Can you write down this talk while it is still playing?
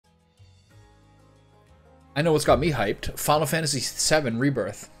I know what's got me hyped. Final Fantasy VII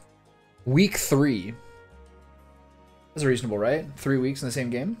Rebirth. Week 3. That's reasonable, right? 3 weeks in the same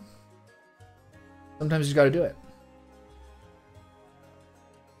game? Sometimes you gotta do it.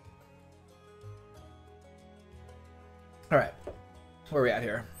 Alright. Where are we at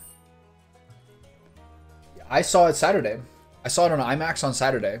here? I saw it Saturday. I saw it on IMAX on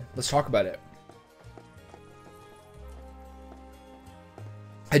Saturday. Let's talk about it.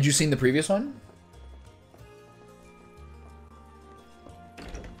 Had you seen the previous one?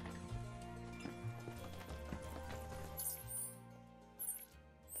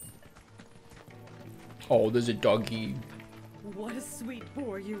 Oh, there's a doggy. What a sweet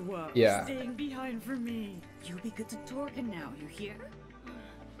boy you were. Yeah. Staying behind for me. You be good to Torgen now, you hear?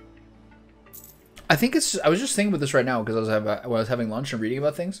 I think it's. I was just thinking about this right now because when I was having lunch and reading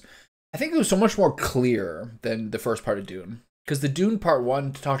about things. I think it was so much more clear than the first part of Dune. Because the Dune Part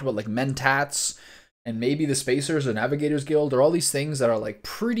 1 talked about like mentats and maybe the Spacers or Navigators Guild or all these things that are like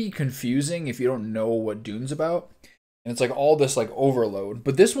pretty confusing if you don't know what Dune's about. And it's like all this like overload.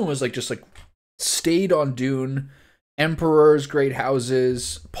 But this one was like just like stayed on Dune, emperors, great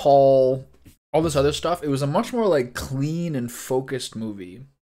houses, Paul, all this other stuff. It was a much more like clean and focused movie.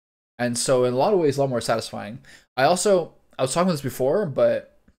 And so in a lot of ways, a lot more satisfying. I was talking about this before,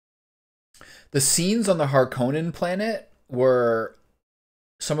 but the scenes on the Harkonnen planet were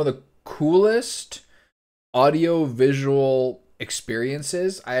some of the coolest audio visual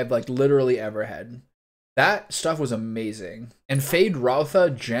experiences I have like literally ever had. That stuff was amazing. And Fade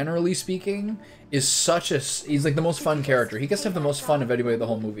Rautha, generally speaking, is he's like the most fun character. He gets to have the most fun of anybody in the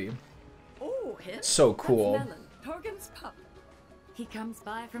whole movie. Oh, So cool. That's Melon, Torgen's pup. He comes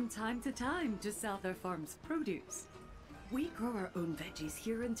by from time to time to sell their farm's produce. We grow our own veggies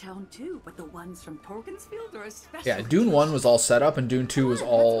here in town too, but the ones from Torgen's field are especially. Yeah, Dune 1 was all set up and Dune 2 was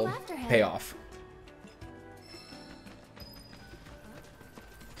all payoff.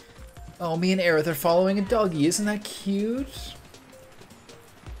 Oh, me and Aerith are following a doggy. Isn't that cute?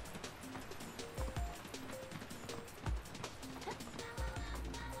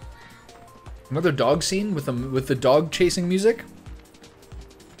 Another dog scene with the dog chasing music.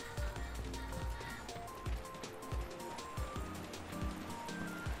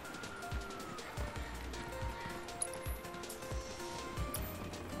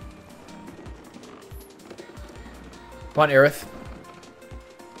 Come on, Aerith.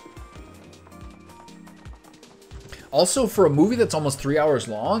 Also, for a movie that's almost 3 hours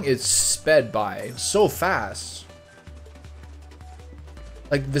long, it's sped by so fast.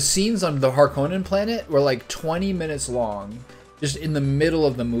 Like, the scenes on the Harkonnen planet were like 20 minutes long, just in the middle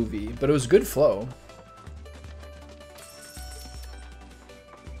of the movie, but it was good flow.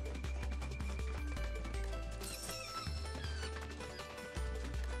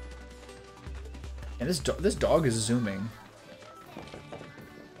 And this dog is zooming.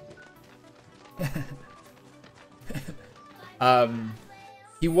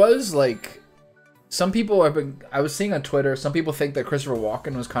 He was like, some people I was seeing on Twitter, some people think that Christopher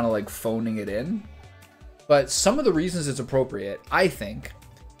Walken was kind of like phoning it in. But some of the reasons it's appropriate, I think,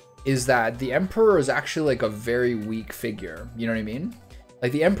 is that the Emperor is actually like a very weak figure. You know what I mean?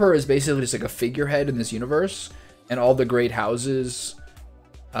 Like the Emperor is basically just like a figurehead in this universe, and all the great houses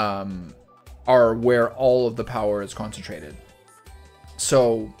are where all of the power is concentrated.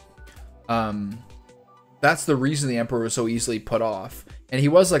 So that's the reason the Emperor was so easily put off. And he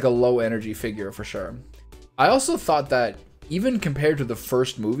was like a low energy figure for sure. I also thought that even compared to the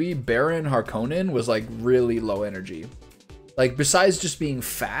first movie, Baron Harkonnen was like really low energy. Like besides just being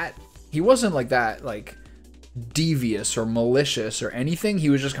fat, he wasn't like that like devious or malicious or anything. He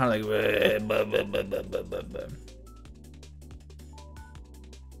was just kind of like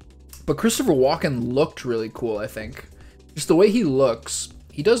But Christopher Walken looked really cool, I think. Just the way he looks,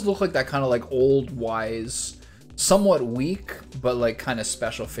 he does look like that kind of like old, wise, somewhat weak, but like kind of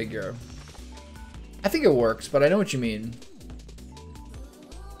special figure. I think it works, but I know what you mean.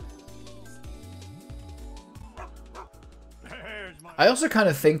 I also kind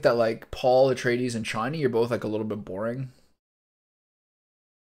of think that like Paul Atreides and Chani are both like a little bit boring.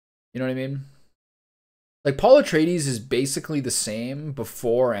 You know what I mean? Like Paul Atreides is basically the same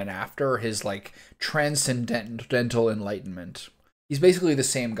before and after his like transcendental enlightenment. He's basically the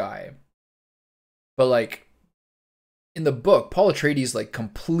same guy. But like in the book, Paul Atreides like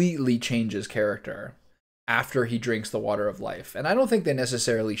completely changes character after he drinks the water of life. And I don't think they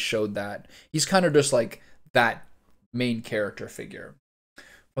necessarily showed that. He's kind of just like that main character figure.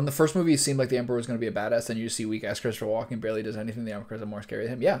 From the first movie, it seemed like the Emperor was going to be a badass, and you see weak-ass Christopher Walken barely does anything. The Emperor is more scary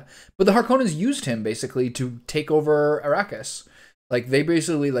than him. Yeah, but the Harkonnens used him basically to take over Arrakis. Like they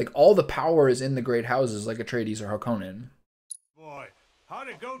basically like all the power is in the great houses like Atreides or Harkonnen. Boy, how'd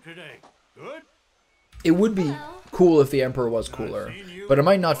it go today? Good? It would be cool if the Emperor was cooler, but it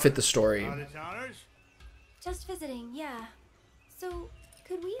might not fit the story. Just visiting, yeah. So,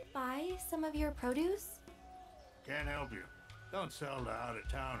 could we buy some of your produce? Can't help you. Don't sell to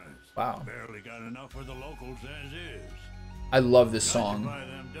out-of-towners. Wow. Barely got enough for the locals as is. I love this song. Buy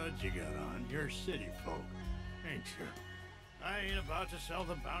them duds you got on. You're city folk, ain't you? I ain't about to sell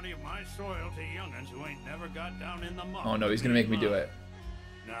the bounty of my soil to young'uns who ain't never got down in the mud. Oh no, he's gonna make me do it.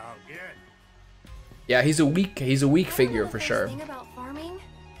 Now get. Yeah, he's a weak figure for sure. Thing about farming,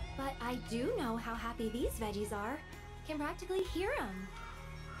 but I do know how happy these veggies are. Can practically hear them.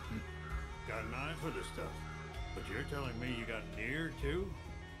 Got an eye for the stuff, but you're telling me you got an ear too?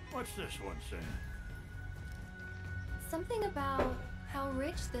 What's this one saying? Something about how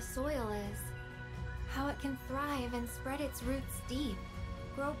rich the soil is. How it can thrive and spread its roots deep.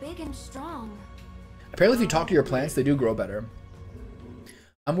 Grow big and strong. Apparently if you talk to your plants, they do grow better.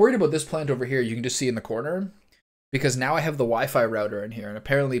 I'm worried about this plant over here. You can just see in the corner. Because now I have the Wi-Fi router in here. And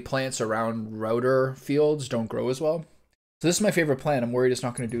apparently plants around router fields don't grow as well. So this is my favorite plant. I'm worried it's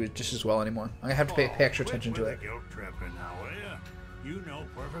not going to do it just as well anymore. I'm going to have to pay extra attention to it. Guilt tripping now, will ya? You know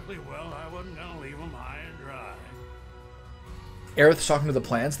perfectly well I wasn't going to leave them high and dry. Aerith's talking to the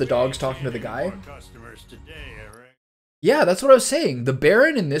plants. The dog's talking to the guy. Customers today, Eric. Yeah, that's what I was saying. The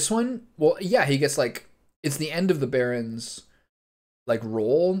Baron in this one, well, yeah, he gets like, it's the end of the Baron's like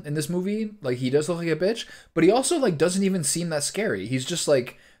role in this movie. Like he does look like a bitch, but he also like doesn't even seem that scary. He's just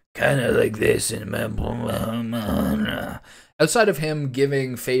like kind of like this in my outside of him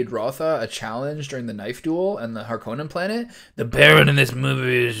giving Fade Rotha a challenge during the knife duel and the Harkonnen planet. The Baron in this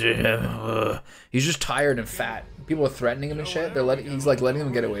movie is he's just tired and fat. People are threatening him and shit. He's like letting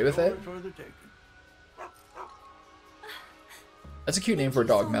them get away with it. That's a cute name for a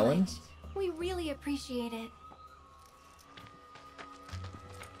dog, Melon. We really appreciate it.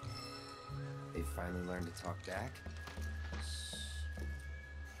 They finally learned to talk back.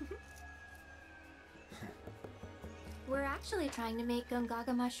 We're actually trying to make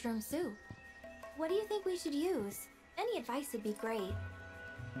Gungaga mushroom soup. What do you think we should use? Any advice would be great.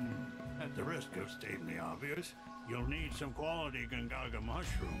 At the risk of stating the obvious, you'll need some quality Gungaga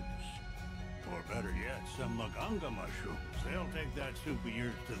mushrooms. Or better yet, some Maganga mushrooms. They'll take that soup of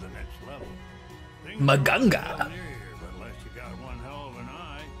yours to the next level. Maganga! But unless you got one hell of an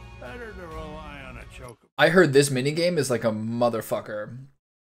eye, better to rely on a choke. I heard this minigame is like a motherfucker.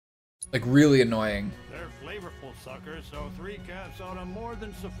 Like really annoying. They're flavorful suckers, so 3 caps ought to more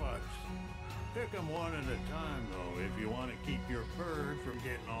than suffice. Pick them one at a time, though, if you want to keep your bird from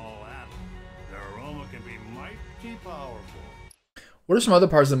getting all addled. Their aroma can be mighty powerful. What are some other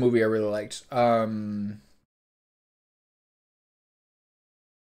parts of the movie I really liked?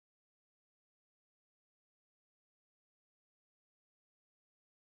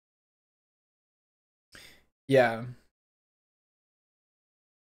 Yeah.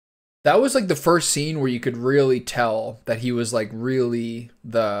 That was like the first scene where you could really tell that he was like really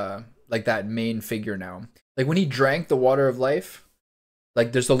like that main figure now. Like when he drank the water of life,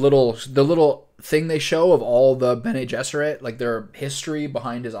 like there's the little thing they show of all the Bene Gesserit, like their history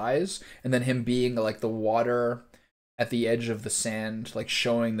behind his eyes, and then him being like the water at the edge of the sand, like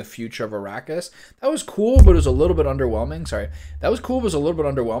showing the future of Arrakis. That was cool, but it was a little bit underwhelming. Sorry. That was cool, but it was a little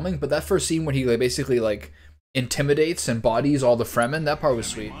bit underwhelming, but that first scene when he like basically like intimidates and bodies all the Fremen, that part was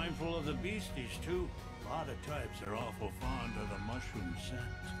sweet. Be mindful of the beasties too. A lot of types are awful fond of the mushroom scent.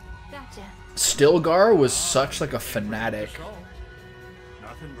 Gotcha. Stilgar was such like a fanatic.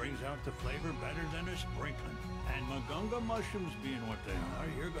 Nothing brings out the flavor better than a sprinkling. And Magunga mushrooms being what they are,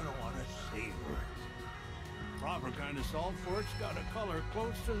 you're gonna want to savor it. Proper kind of salt for it's got a color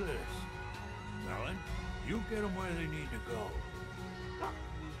close to this. Melon, you get them where they need to go.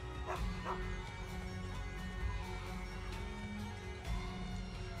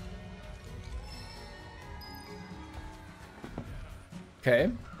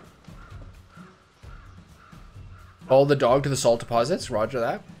 Okay. Follow the dog to the salt deposits. Roger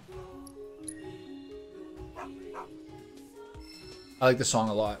that. I like the song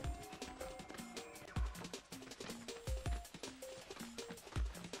a lot.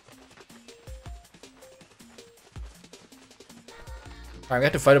 Alright, we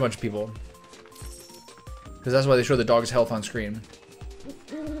have to fight a bunch of people. Because that's why they show the dog's health on screen.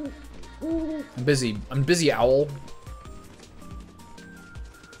 I'm busy. I'm busy, owl.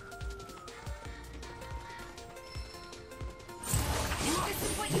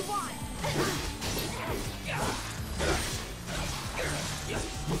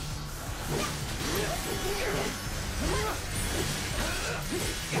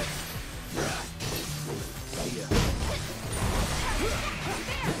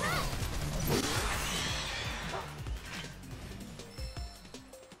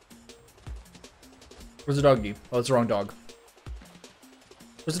 Where's the doggy? Oh, it's the wrong dog.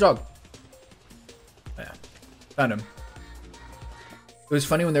 Where's the dog? Oh, yeah. Found him. It was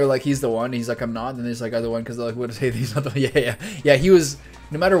funny when they were like, he's the one. He's like, I'm not. And then he's like, I'm the one. Because they're like, what is he? He's not the one. Yeah. Yeah, he was,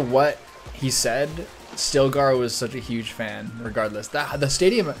 no matter what he said, Stilgar was such a huge fan, regardless. The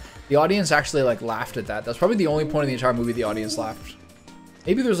stadium, the audience actually like laughed at that. That's probably the only point in the entire movie the audience laughed.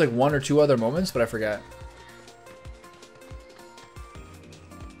 Maybe there's like 1 or 2 other moments, but I forget.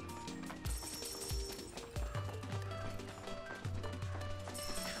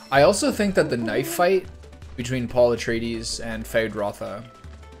 I also think that the knife fight between Paul Atreides and Feyd-Rautha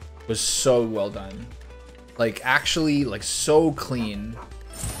was so well done. Like, actually, like, so clean.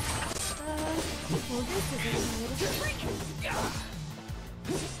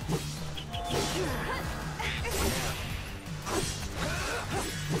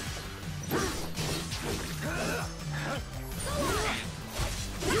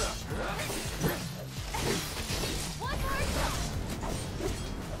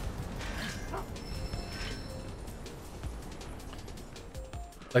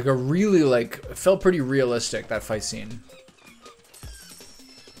 Like a really, like, it felt pretty realistic, that fight scene.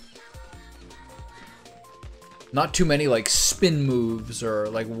 Not too many, like, spin moves or,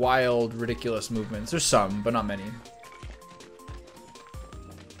 like, wild, ridiculous movements. There's some, but not many.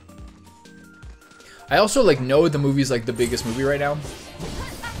 I also, like, know the movie's, like, the biggest movie right now.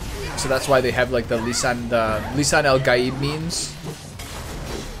 So that's why they have, like, the Lisan El Gaib memes.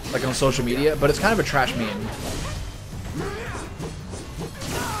 Like, on social media. But it's kind of a trash meme.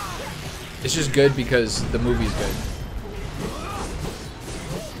 It's just good because the movie's good.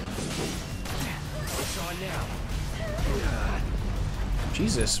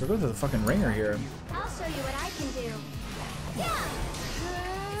 Jesus, we're going to the fucking ringer here. I'll show you what I can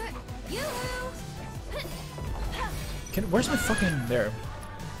do. Where's my fucking... There.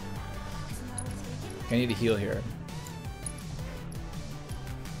 I need to heal here.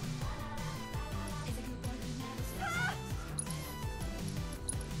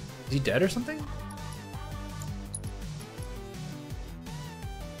 Is he dead or something?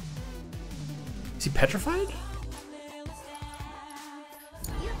 Is he petrified?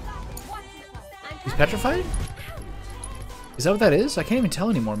 He's petrified? Is that what that is? I can't even tell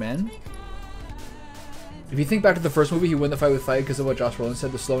anymore, man. If you think back to the first movie, he won the fight with Fight because of what Josh Brolin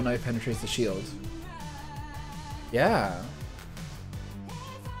said, the slow knife penetrates the shield. Yeah.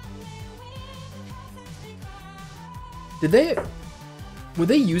 Were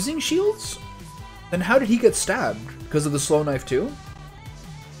they using shields? Then how did he get stabbed? Because of the slow knife too?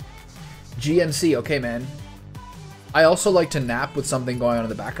 GNC, okay man. I also like to nap with something going on in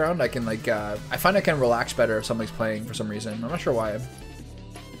the background. I can like, I find I can relax better if something's playing for some reason. I'm not sure why.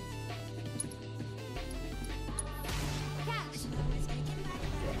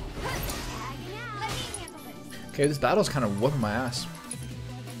 Okay, this battle's kind of whooping my ass.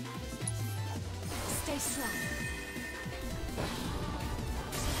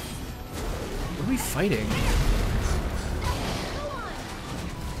 What are we fighting?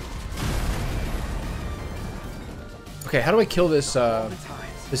 Okay, how do I kill this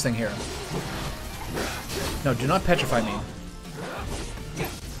this thing here? No, do not petrify me.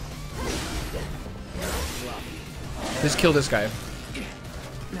 Just kill this guy.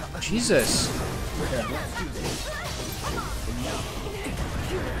 Jesus. Here.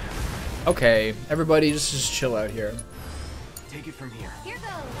 Okay, everybody just chill out here. Take it from here. Here goes.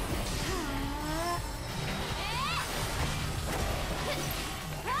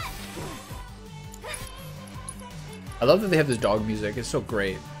 I love that they have this dog music. It's so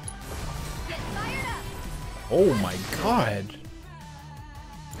great. Oh my god.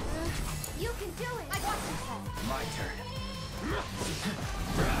 You can do it. I got this. My turn.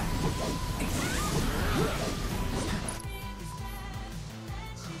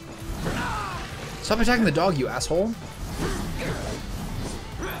 Stop attacking the dog, you asshole.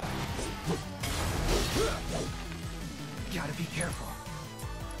 Gotta be careful.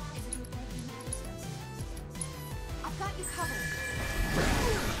 I've got you covered.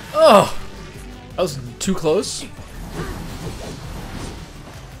 Oh! That was too close.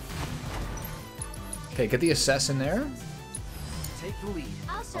 Okay, get the assess in there. Take the lead.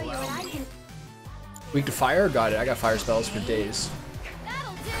 I'll show you what I can. Weak to fire? Got it. I got fire spells for days.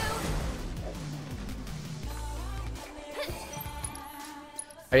 That'll do.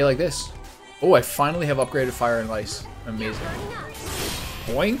 How do you like this? Oh, I finally have upgraded fire and ice. Amazing.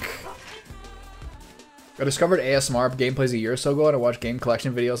 Boink. I discovered ASMR gameplays a year or so ago, and I watch game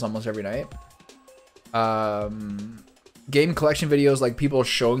collection videos almost every night. Game collection videos, like people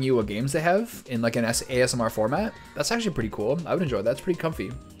showing you what games they have in like an ASMR format. That's actually pretty cool. I would enjoy that. That's pretty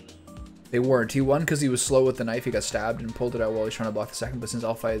comfy. They weren't. He won because he was slow with the knife. He got stabbed and pulled it out while he's trying to block the second. But since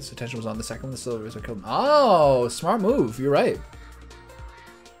Alphai's attention was on the second one, the Silvers killed him. Oh, smart move. You're right.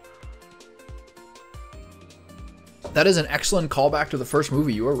 That is an excellent callback to the first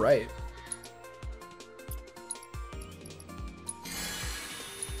movie. You were right.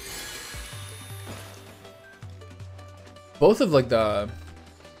 Both of like the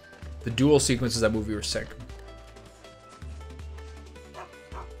duel sequences of that movie were sick.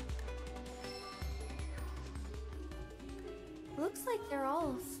 Looks like they're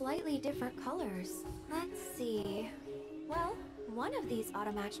all slightly different colors. Let's see. Well, one of these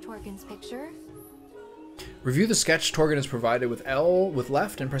auto-matched Torkin's picture. Review the sketch Torkin has provided with L with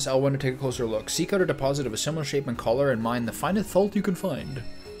left and press L1 to take a closer look. Seek out a deposit of a similar shape and color and mine the finest fault you can find.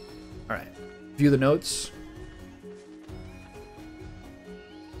 Alright. View the notes.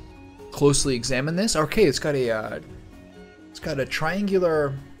 Closely examine this. Okay, it's got a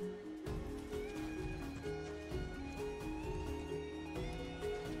triangular.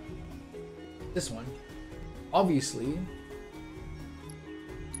 This one, obviously.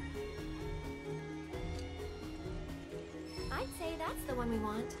 I'd say that's the one we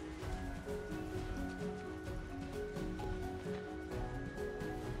want.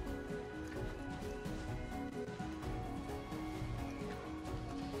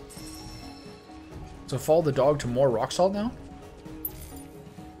 So follow the dog to more rock salt now?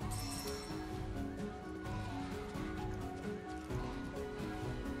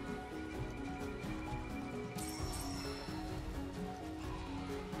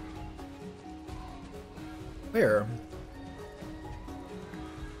 Where?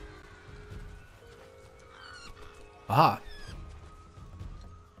 Aha.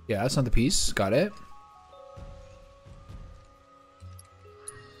 Yeah, that's not the piece. Got it.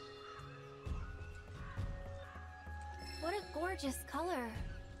 What a gorgeous color.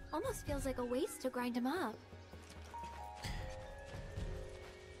 Almost feels like a waste to grind them up.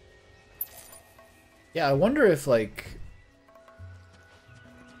 Yeah, I wonder if, like,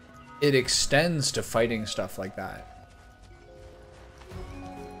 it extends to fighting stuff like that.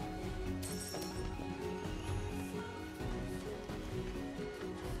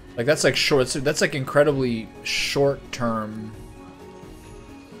 Like, that's like short, that's like incredibly short-term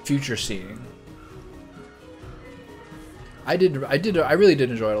future seeing. I really did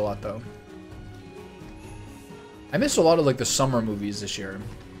enjoy it a lot, though. I missed a lot of, like, the summer movies this year.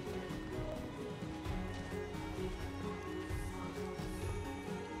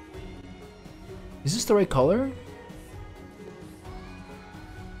 Is this the right color?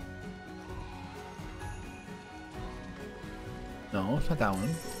 No, it's not that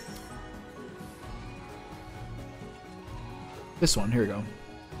one. This one, here we go.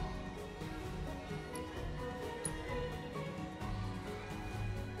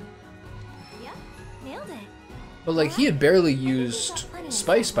 Yep, nailed it. But like, he had barely used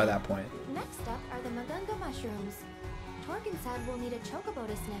spice by that point. Next up are the Magunga mushrooms. Torkin said we'll need a chocobo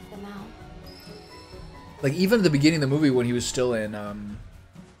to sniff them out. Like, even at the beginning of the movie when he was still in,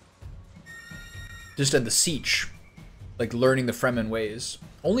 just at the Siege, like, learning the Fremen ways.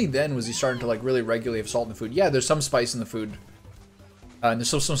 Only then was he starting to, like, really regularly have salt in the food. Yeah, there's some spice in the food. And there's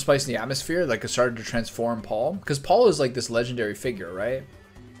still some spice in the atmosphere, like, it started to transform Paul. Because Paul is, like, this legendary figure, right?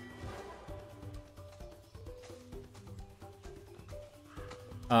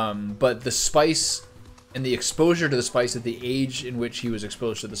 But the spice and the exposure to the spice at the age in which he was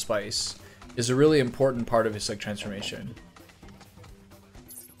exposed to the spice is a really important part of his, like, transformation.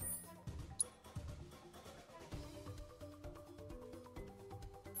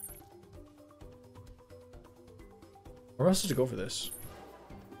 Where else to go for this?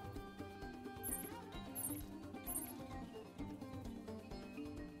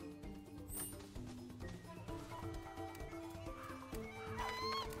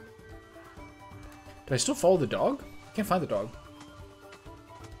 Did I still follow the dog? I can't find the dog.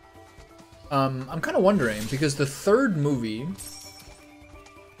 I'm kind of wondering, because the third movie...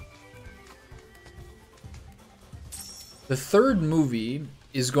 The third movie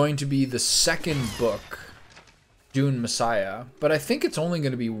is going to be the second book, Dune Messiah, but I think it's only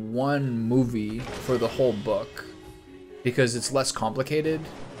going to be one movie for the whole book, because it's less complicated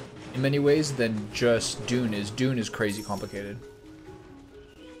in many ways than just Dune is. Dune is crazy complicated.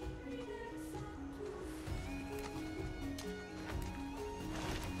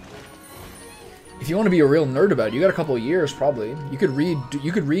 If you want to be a real nerd about it, you got a couple of years probably. You could read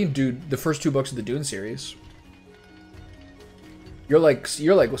the first two books of the Dune series. You're like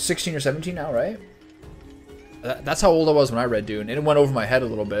 16 or 17 now, right? That's how old I was when I read Dune. It went over my head a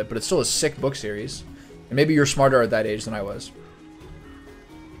little bit, but it's still a sick book series. And maybe you're smarter at that age than I was.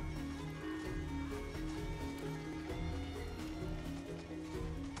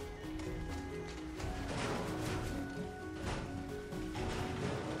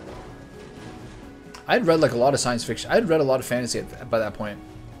 I'd read like a lot of science fiction. I'd read a lot of fantasy by that point.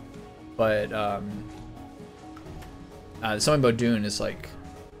 But something about Dune is like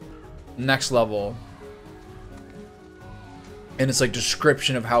next level. And it's like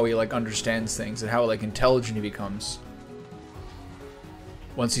description of how he like understands things and how like intelligent he becomes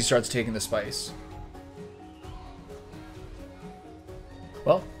once he starts taking the spice.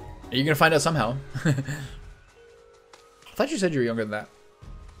 Well, you're gonna find out somehow. I thought you said you were younger than that.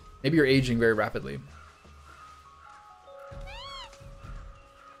 Maybe you're aging very rapidly.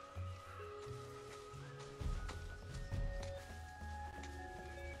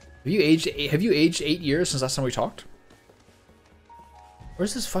 Have you aged 8 years since last time we talked?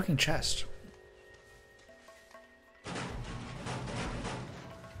 Where's this fucking chest?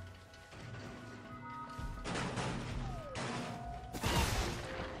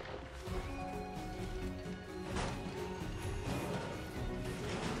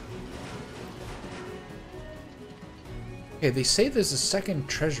 Okay, they say there's a second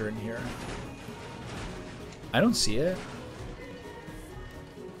treasure in here. I don't see it.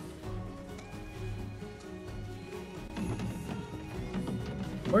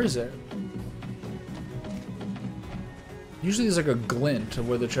 Where is it? Usually there's like a glint of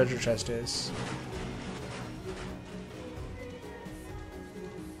where the treasure chest is.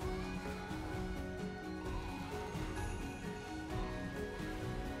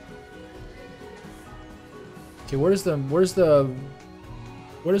 Okay, where does the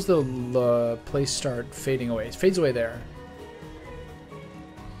place start fading away? It fades away there.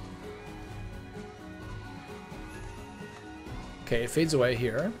 Okay, it fades away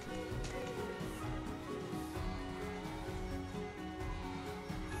here.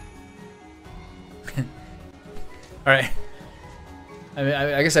 All right. I mean,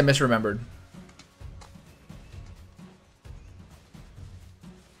 I guess I misremembered.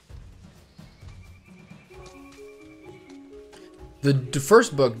 The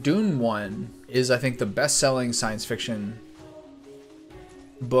first book, Dune 1, is I think the best-selling science fiction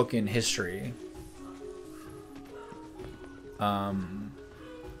book in history. I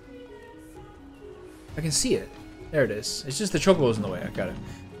can see it. There it is. It's just the chocobo's in the way. I got it.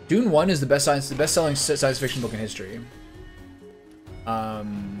 Dune 1 is the best-selling science fiction book in history.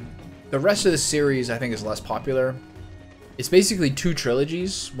 The rest of the series I think is less popular. It's basically 2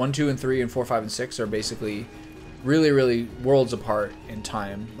 trilogies. 1, 2, and 3, and 4, 5, and 6 are basically really worlds apart in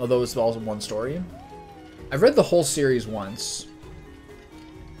time, although it's all one story. I've read the whole series once.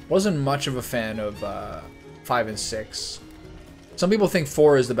 Wasn't much of a fan of 5 and 6. Some people think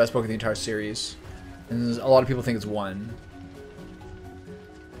 4 is the best book of the entire series, and a lot of people think it's 1.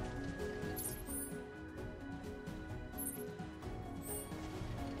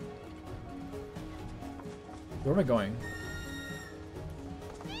 Where am I going?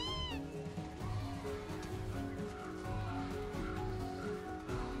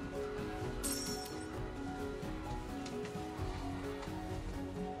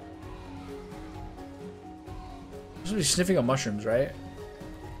 I'm supposed to be sniffing on mushrooms, right?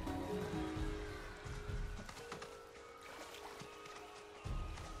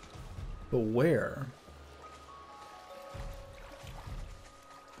 But where?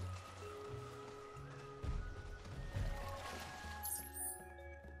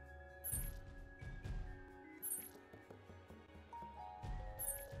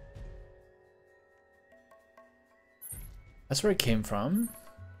 That's where it came from.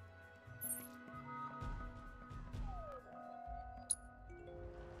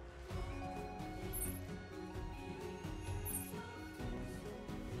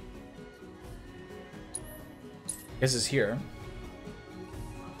 Guess it's here.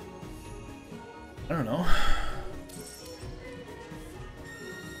 I don't know.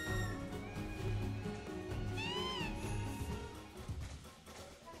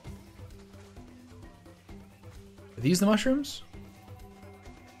 Are these the mushrooms?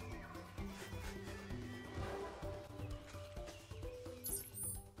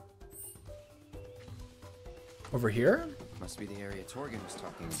 Over here? Must be the area Torgen was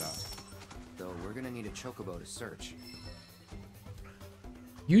talking about. Though we're gonna need a chocobo to search.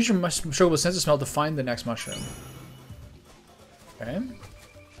 Use your chocobo sense of smell to find the next mushroom. Okay.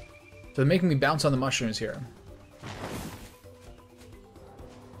 So they're making me bounce on the mushrooms here.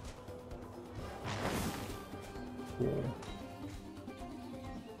 Cool.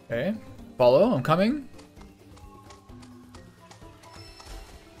 Okay. Follow, I'm coming.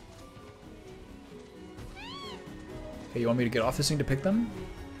 Okay, you want me to get off this thing to pick them?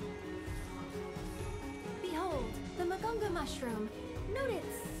 Behold, the Magunga mushroom. Note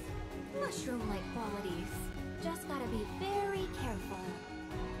its mushroom-like qualities. Just gotta be very careful.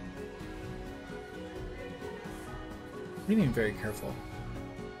 do you mean very careful?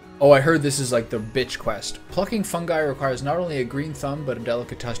 Oh, I heard this is like the bitch quest. Plucking fungi requires not only a green thumb, but a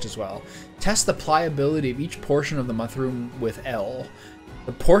delicate touch as well. Test the pliability of each portion of the mushroom with L.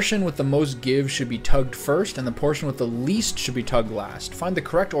 The portion with the most give should be tugged first, and the portion with the least should be tugged last. Find the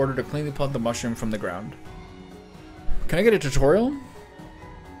correct order to cleanly pluck the mushroom from the ground. Can I get a tutorial?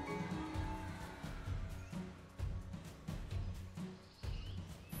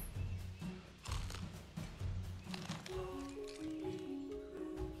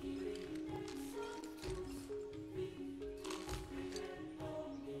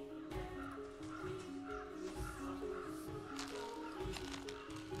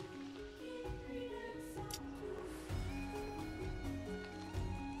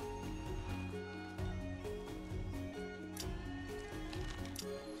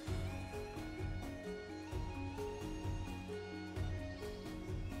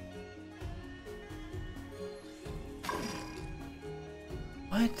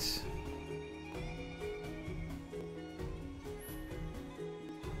 What?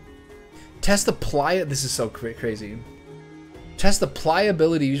 Test the This is so crazy. Test the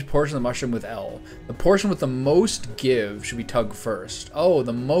pliability of each portion of the mushroom with L. The portion with the most give should be tugged first. Oh,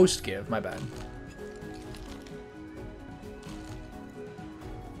 the most give. My bad.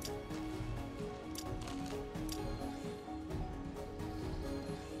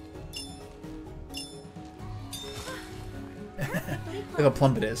 Look how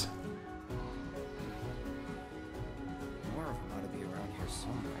plump it is. More of them ought to be around here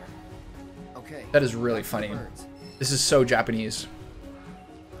somewhere. Okay. That is really funny. Birds. This is so Japanese.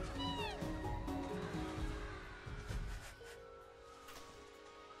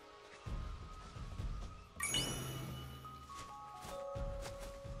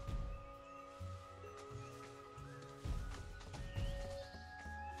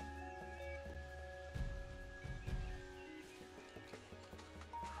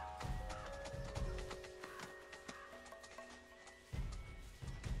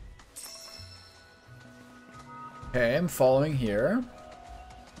 Okay, I'm following here.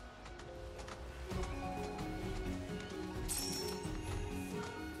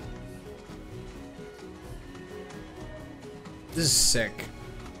 This is sick.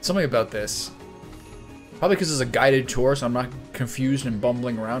 Something about this. Probably because it's a guided tour, so I'm not confused and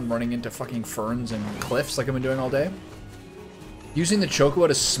bumbling around running into fucking ferns and cliffs like I've been doing all day. Using the chocobo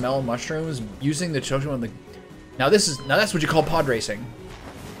to smell mushrooms. Using the chocobo on the... Now that's what you call pod racing.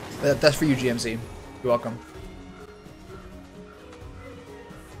 That's for you, GMC. You're welcome.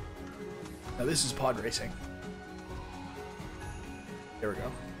 Now this is pod racing. There we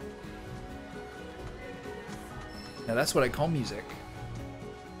go. Now that's what I call music.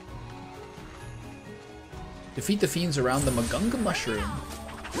 Defeat the fiends around the Magunga mushroom.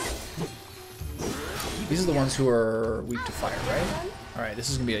 These are the ones who are weak to fire, right? All right,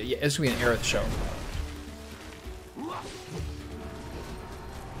 this is gonna be an Aerith show.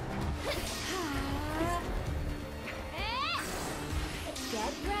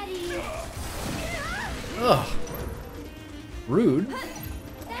 Get ready. Ugh. Rude.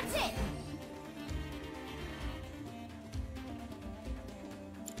 That's it.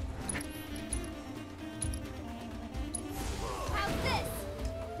 How's this?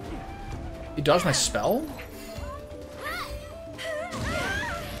 You dodged my spell?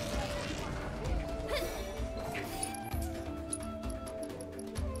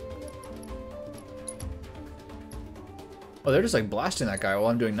 Oh, they're just like blasting that guy while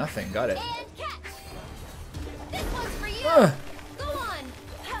I'm doing nothing. Got it. And catch. This one's for you. Ugh. Go on.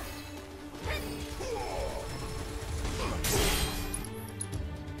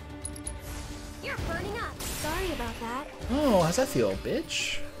 You're burning up. Sorry about that. Oh, how's that feel,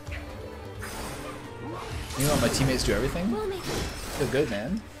 bitch? You know, my teammates do everything? We'll make it. Feel good,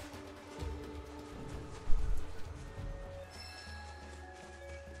 man.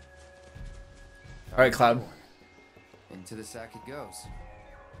 Alright, Cloud. Into the sack it goes.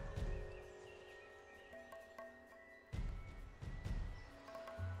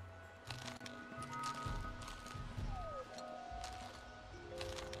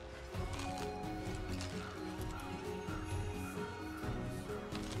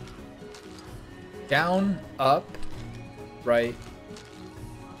 Down, up, right.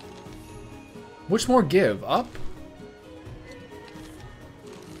 Which more give? Up?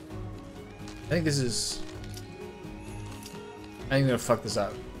 I think this is... I think I'm gonna fuck this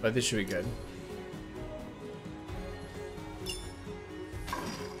up, but this should be good.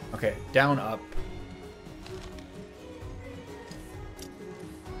 Okay, down, up.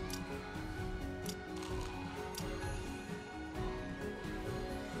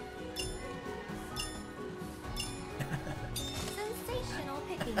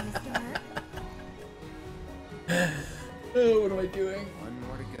 I doing? One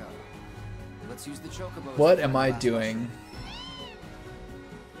more to go. Let's use the chocobos. What am I doing?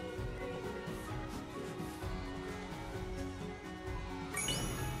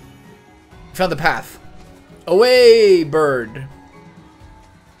 Found the path. Away, bird.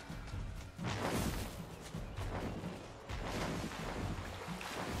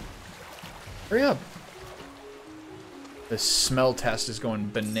 Hurry up. The smell test is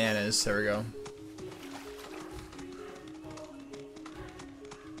going bananas. There we go.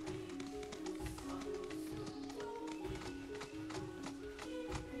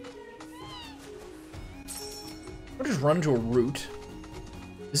 I'll just run into a root.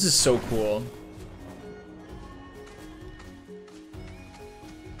 This is so cool.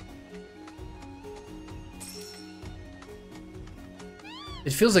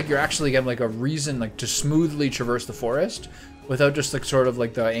 It feels like you're actually getting like a reason like to smoothly traverse the forest without just like sort of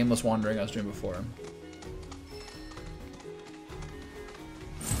like the aimless wandering I was doing before.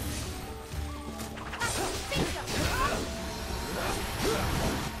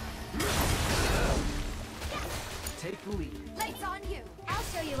 Take the lead. Lights on you. I'll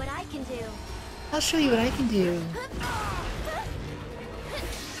show you what I can do. I'll show you what I can do.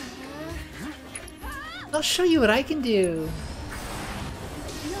 I'll show you what I can do.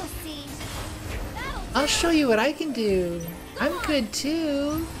 You'll see. I'll show you what I can do. I'm good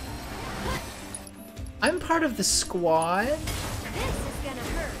too. I'm part of the squad. This is gonna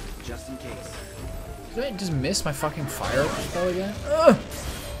hurt. Just in case. Did I just miss my fucking fire spell again? Ugh.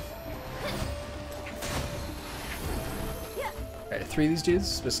 Okay, 3 of these dudes.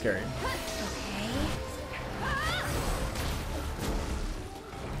 It's a bit scary.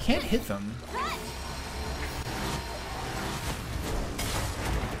 Can't hit them.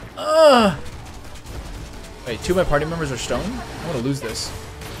 Ugh. Wait, 2 of my party members are stone? I'm gonna lose this.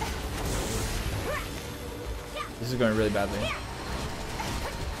 This is going really badly.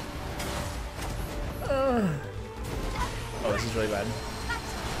 Oh, this is really bad.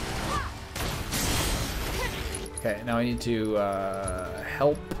 Okay, now I need to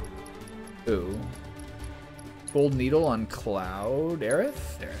help. Ooh. Gold needle on Cloud.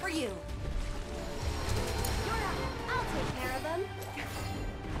 Aerith? There. For you. You're up. I'll take care of them.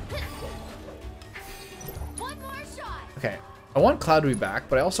 One more shot. Okay. I want Cloud to be back,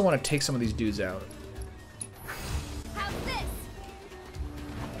 but I also want to take some of these dudes out. How's this?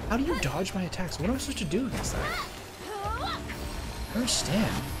 How do you dodge my attacks? What am I supposed to do against that? I don't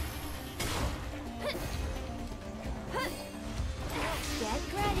understand. Get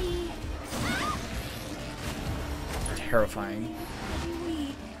ready. Terrifying.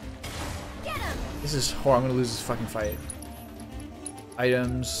 Get him. This is horrible. I'm gonna lose this fucking fight.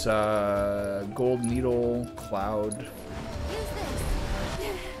 Items, gold needle, Cloud. Use this.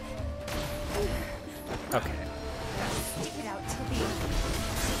 Okay. Stick it out till the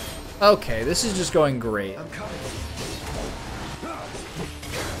end. Okay, this is just going great. I'm coming.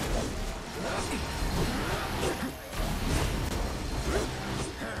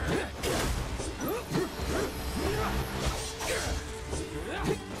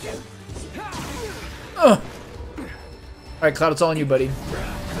 Alright, Cloud, it's all on you, buddy.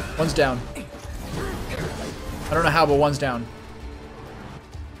 One's down. I don't know how, but one's down.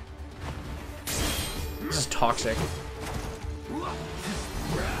 This is toxic.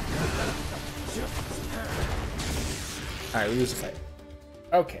 Alright, we lose the fight.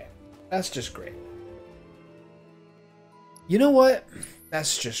 Okay. That's just great. You know what?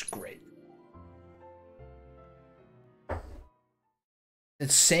 That's just great.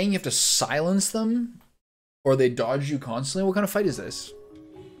 It's saying you have to silence them? Or they dodge you constantly? What kind of fight is this?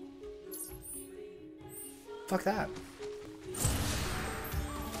 Fuck that.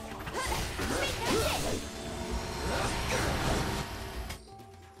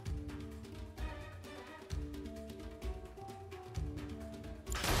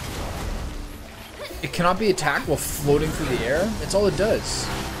 It cannot be attacked while floating through the air? That's all it does.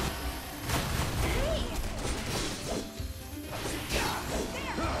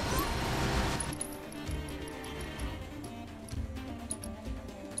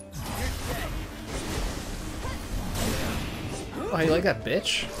 Oh, you like that,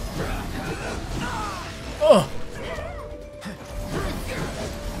 bitch? Oh!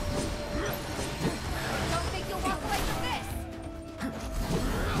 Don't think you'll walk away from this.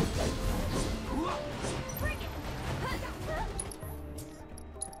 Bring it.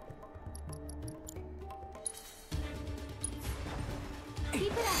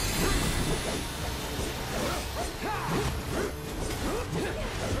 Keep it up.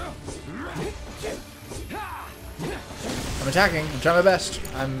 I'm attacking. I'm trying my best.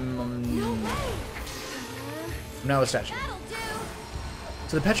 I'm now a statue. That'll do.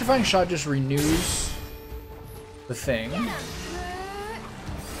 So the petrifying shot just renews the thing.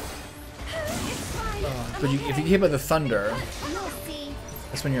 But if you get hit by the thunder,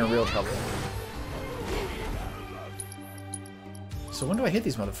 that's when you're in real trouble. So when do I hit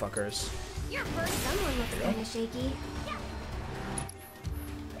these motherfuckers? Someone looks kind of shaky.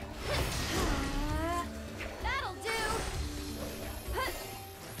 That'll do.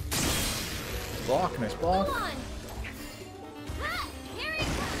 Block, nice block.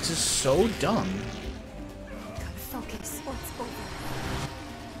 This is so dumb. Gotta focus. What's over?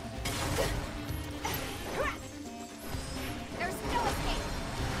 There's no escape.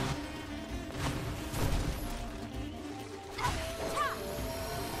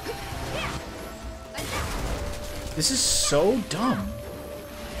 This is so dumb.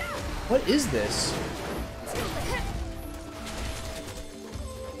 What is this?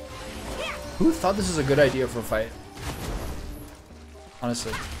 Who thought this was a good idea for a fight?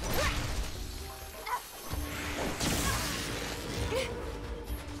 Honestly.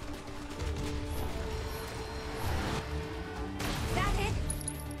 That hit.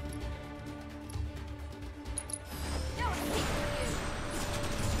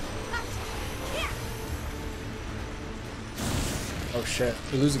 Oh shit,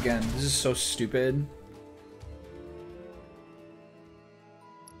 we lose again. This is so stupid.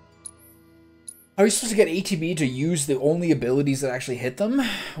 How are you supposed to get ATB to use the only abilities that actually hit them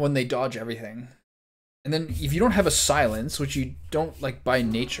when they dodge everything? And then if you don't have a silence, which you don't like by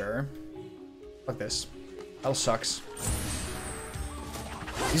nature, fuck this. Battle sucks.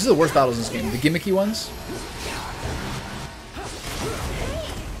 These are the worst battles in this game. The gimmicky ones.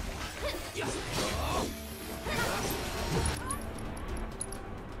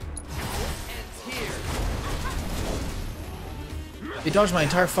 They dodged my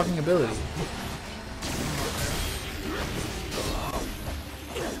entire fucking ability.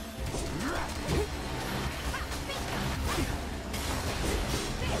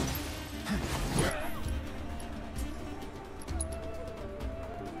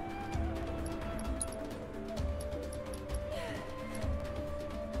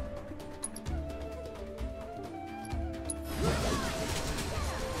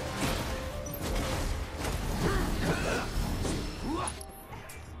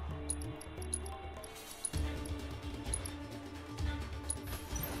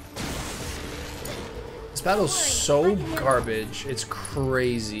 This battle's so garbage. It's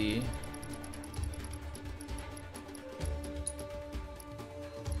crazy.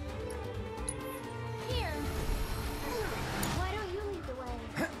 Here. Why don't you lead the way?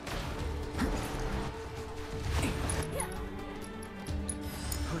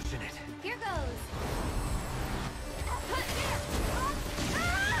 Pushing it. Here goes.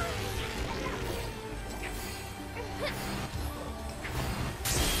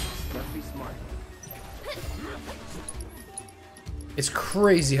 Must be smart. It's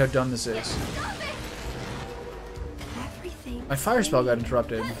crazy how dumb this is. Everything. My fire spell got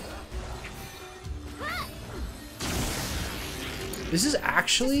interrupted. This is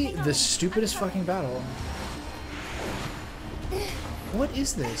actually the stupidest fucking battle. What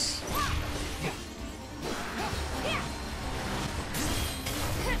is this?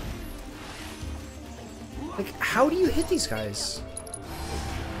 Like, how do you hit these guys?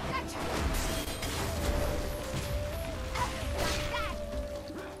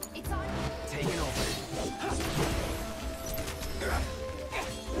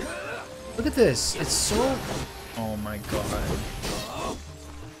 Look at this. It's so... Oh my god.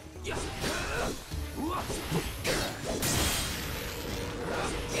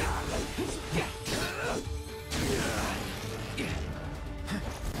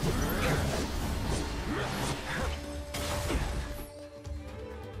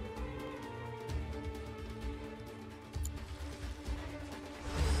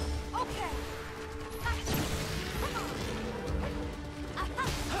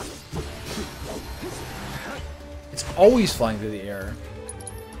 It's always flying through the air.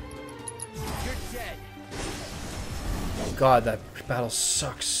 You're dead. God, that battle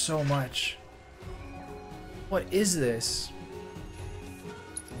sucks so much. What is this?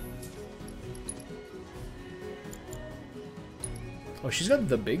 Oh, she's got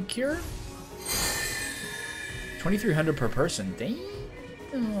the big cure? 2,300 per person. Damn.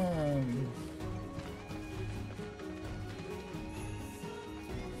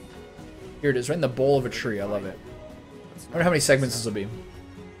 Here it is, right in the bowl of a tree. I love it. I wonder how many segments this will be.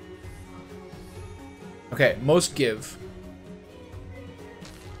 Okay, most give.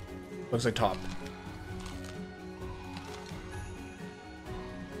 Looks like top.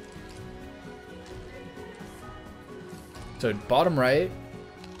 So bottom right,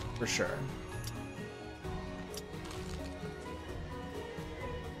 For sure.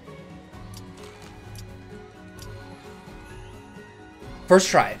 First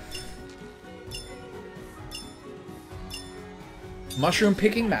try. Mushroom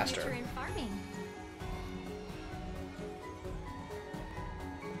picking master. Future in farming.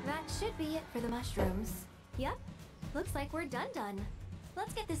 That should be it for the mushrooms. Yep. Looks like we're done.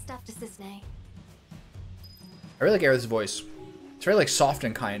 Let's get this stuff to Cisne. I really like Aerith's voice. It's very like soft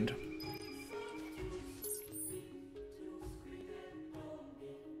and kind.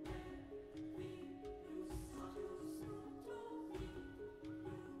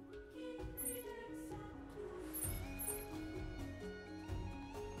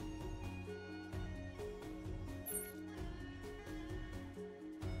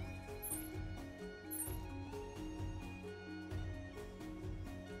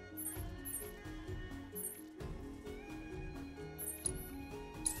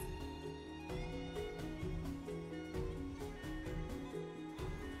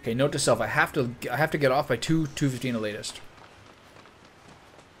 Okay, note to self: I have to get off by 2:15 at latest.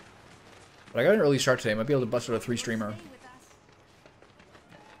 But I got an early start today. I might be able to bust out a 3 streamer.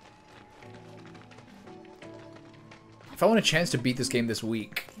 If I want a chance to beat this game this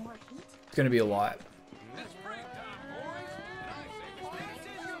week, it's gonna be a lot.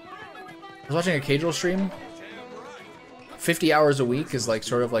 I was watching a casual stream. 50 hours a week is like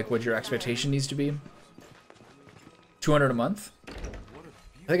sort of like what your expectation needs to be. 200 a month.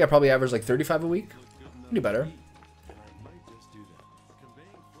 I think I probably average like 35 a week. Do better.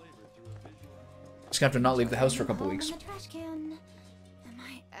 Just gonna have to not leave the house for a couple weeks. The trash can. Am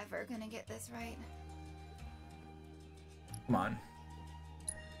I ever gonna get this right? Come on.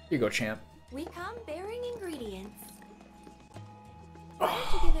 Here you go, champ. We come bearing ingredients. Why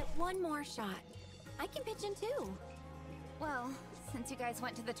don't you give it one more shot? I can pitch in too. Well, since you guys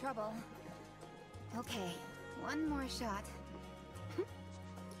went to the trouble. Okay, one more shot.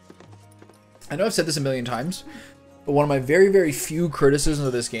 I know I've said this a million times, but one of my very, very few criticisms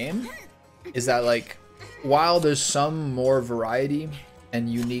of this game is that, like, while there's some more variety and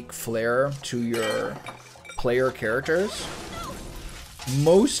unique flair to your player characters,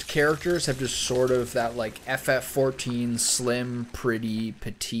 most characters have just sort of that, like, FF14 slim, pretty,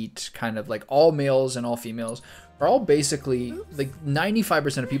 petite, kind of, like, all males and all females are all basically, like,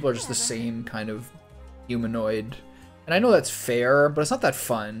 95% of people are just the same kind of humanoid. And I know that's fair, but it's not that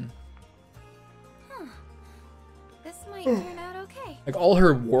fun. This might turn out okay. Like, all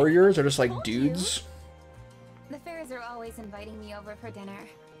her warriors are just like dudes. The fairs are always inviting me over for dinner.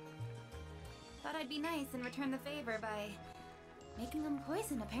 Thought I'd be nice and return the favor by making them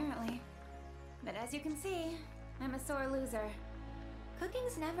poison, apparently. But as you can see, I'm a sore loser.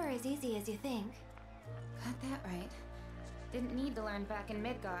 Cooking's never as easy as you think. Got that right. Didn't need to learn back in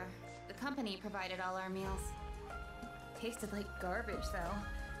Midgar. The company provided all our meals. Tasted like garbage, though.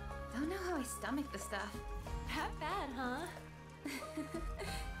 Don't know how I stomach the stuff. That bad, huh?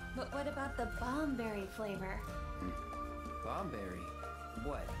 But what about the bombberry flavor? Bombberry?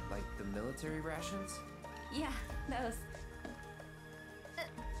 What, like the military rations? Yeah, those.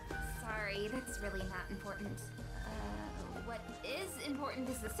 Sorry, that's really not important. What is important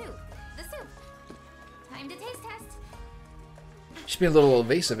is the soup. The soup! Time to taste test! She's being a little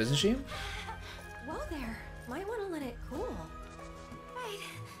evasive, isn't she? Whoa there. Might want to let it cool. Right.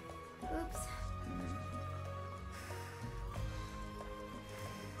 Oops.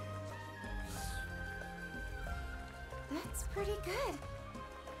 That's pretty good.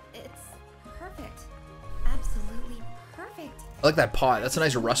 It's perfect. Absolutely perfect. I like that pot. That's a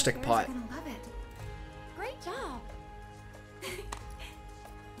nice rustic Bears pot. are gonna love it. Great job.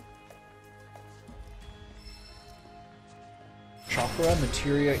 Chakra,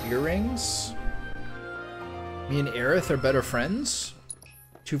 materia, earrings. Me and Aerith are better friends.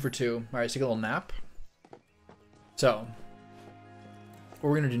 2 for 2. Alright, let's take a little nap. So, what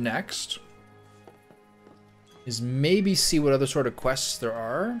we're gonna do next is maybe see what other sort of quests there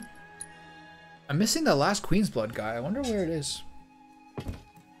are. I'm missing that last Queen's Blood guy. I wonder where it is.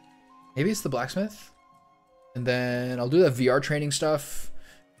 Maybe it's the blacksmith. And then I'll do that VR training stuff.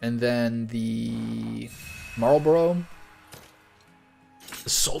 And then the Marlborough. The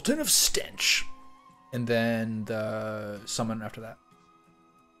Sultan of Stench. And then the summon after that.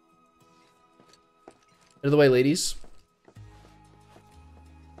 Out of the way, ladies.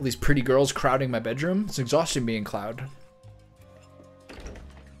 All these pretty girls crowding my bedroom. It's exhausting being Cloud.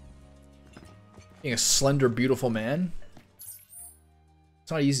 Being a slender, beautiful man.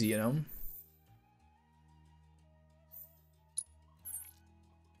 It's not easy, you know?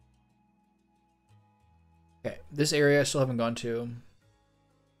 Okay, this area I still haven't gone to.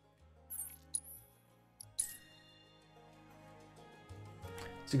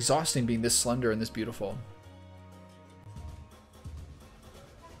 It's exhausting being this slender and this beautiful.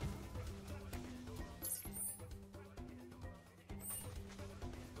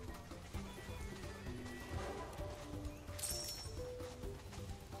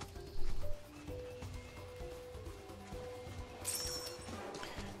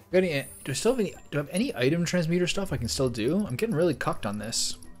 Do I have any item transmuter stuff I can still do? I'm getting really cucked on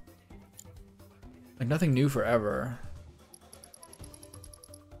this. Like nothing new forever.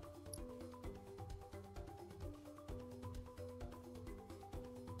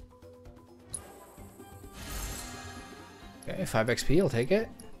 Okay, 5 XP, I'll take it.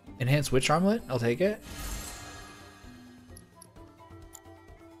 Enhanced Witch Armlet, I'll take it.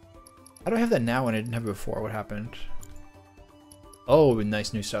 How do I have that now when I didn't have it before? What happened? Oh,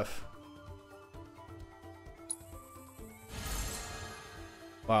 nice new stuff.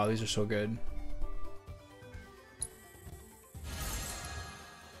 Wow, these are so good.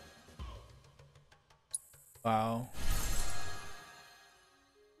 Wow.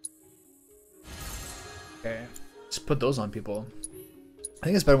 Okay, let's put those on people. I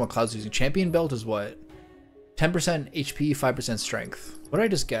think it's better than what Cloud's using. Champion belt is what? 10% HP, 5% strength. What did I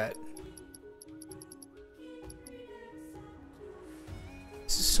just get?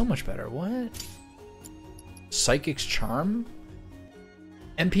 This is so much better. What? Psychic's Charm?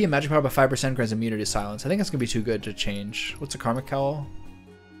 MP and magic power by 5% grants immunity to silence. I think that's going to be too good to change. What's a Karmic Cowl?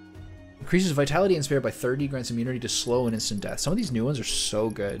 Increases vitality and spirit by 30, grants immunity to slow and instant death. Some of these new ones are so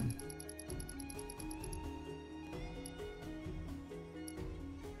good.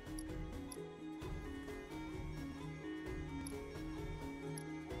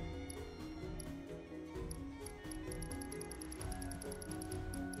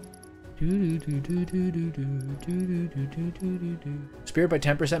 Spirit by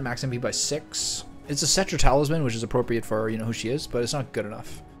 10%, max MP by 6. It's a Cetra Talisman, which is appropriate for, you know, who she is, but it's not good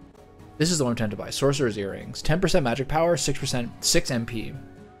enough. This is the one I'm tempted to buy. Sorcerer's Earrings. 10% magic power, 6%, 6 MP.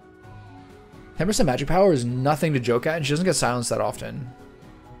 10% magic power is nothing to joke at, and she doesn't get silenced that often.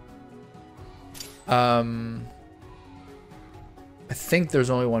 I think there's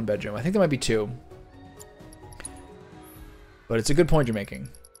only one bedroom. I think there might be two. But it's a good point you're making.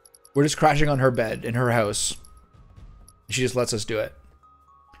 We're just crashing on her bed in her house. She just lets us do it.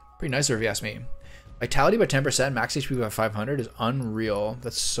 Pretty nice of her if you ask me. Vitality by 10%, max HP by 500 is unreal.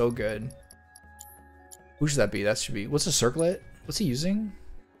 That's so good. Who should that be? That should be... What's a circlet? What's he using?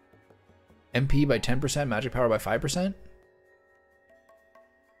 MP by 10%, magic power by 5%?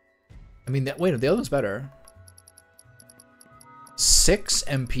 I mean, wait, the other one's better. 6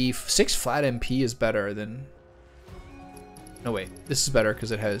 MP... 6 flat MP is better than... No, wait. This is better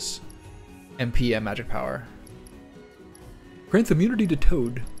because it has MP and magic power. Grants immunity to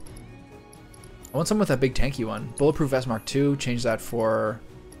Toad. I want someone with that big tanky one. Bulletproof Vest Mark II. Change that for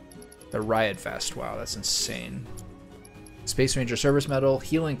the Riot Vest. Wow, that's insane. Space Ranger Service Medal.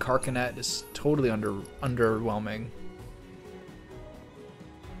 Healing Carcanet is totally underwhelming.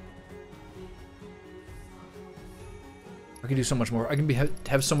 I can do so much more. I can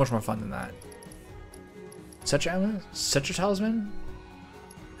have so much more fun than that. Cetra Talisman?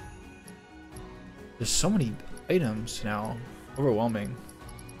 There's so many items now. Overwhelming.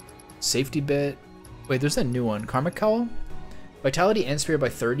 Safety Bit. Wait, there's that new one. Karmic Cowl? Vitality and Spirit by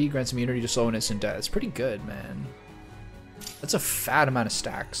 30 grants immunity to slow and instant death. It's pretty good, man. That's a fat amount of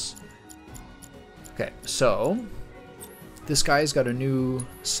stacks. Okay, so this guy's got a new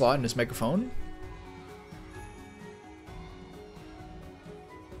slot in his microphone.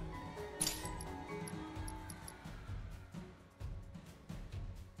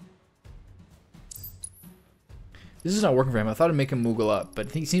 This is not working for him. I thought I'd make him Moogle up,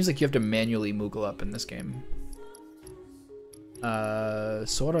 but it seems like you have to manually Moogle up in this game.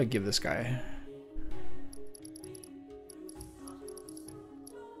 So what do I give this guy?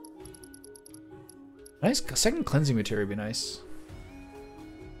 Nice. Second cleansing material would be nice.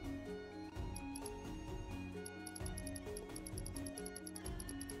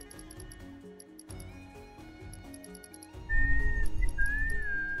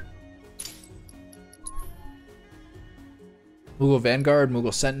 Moogle Vanguard,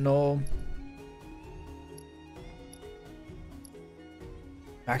 Moogle Sentinel.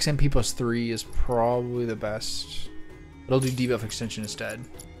 Max MP plus 3 is probably the best. It'll do debuff extension instead.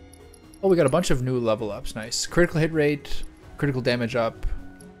 Oh, we got a bunch of new level ups. Nice. Critical hit rate, critical damage up,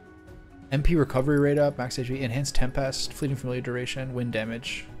 MP recovery rate up, max HP, enhanced Tempest, fleeting familiar duration, wind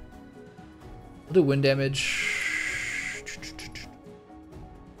damage. We'll do wind damage.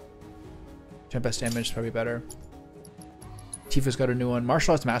 Tempest damage is probably better. Tifa's got a new one.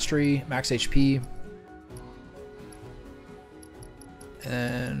 Martial Arts Mastery, max HP. And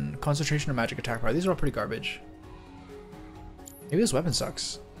then concentration or magic attack power. These are all pretty garbage. Maybe this weapon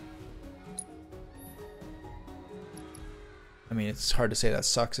sucks. I mean, it's hard to say that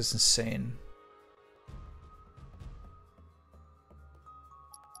sucks. It's insane.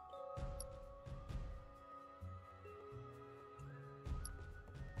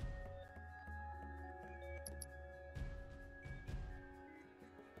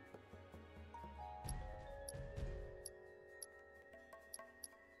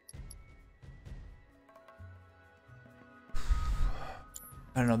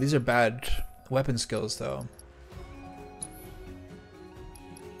 I don't know. These are bad weapon skills, though.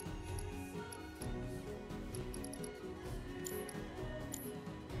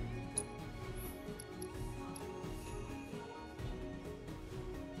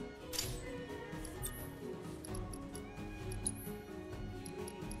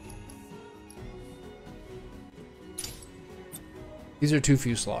 These are too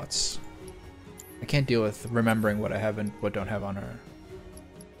few slots. I can't deal with remembering what I have and what don't have on her.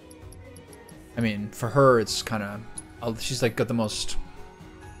 I mean, for her, it's kind of... She's like got the most...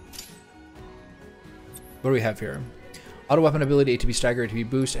 What do we have here? Auto weapon ability, ATB stagger, ATB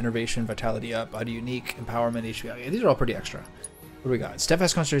boost, innervation, vitality up, auto unique, empowerment, HP. Yeah, these are all pretty extra. What do we got?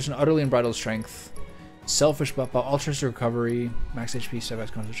 Steadfast concentration, utterly unbridled strength, selfish buff, altruistic recovery, max HP,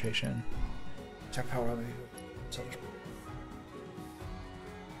 steadfast concentration, attack power. Selfish.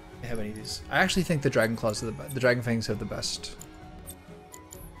 I have any of these. I actually think the dragon claws are the dragon fangs have the best.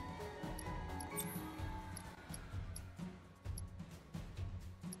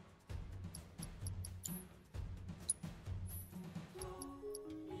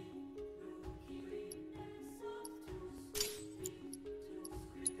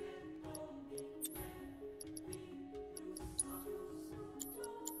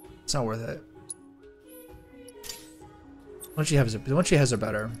 It's not worth it. Once she has her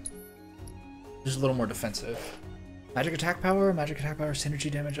better. Just a little more defensive. Magic attack power, synergy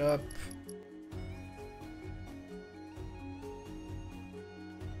damage up.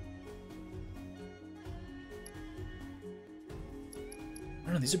 I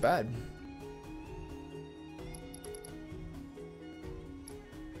don't know, these are bad.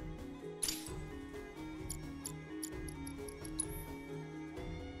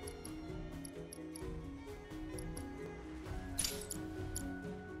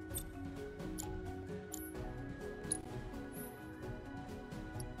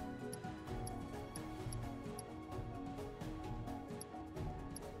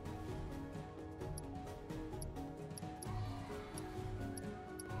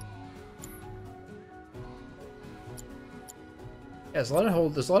 Yeah,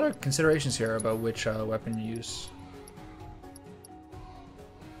 there's a lot of considerations here about which weapon you use.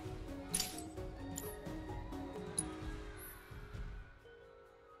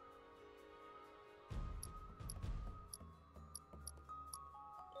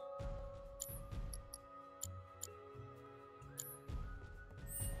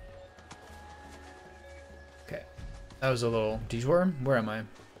 Okay, that was a little detour. Where am I?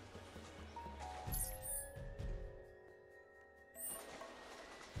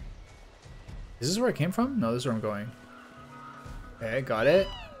 Is this where I came from? No, this is where I'm going. Okay, got it.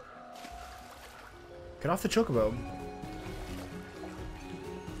 Get off the chocobo.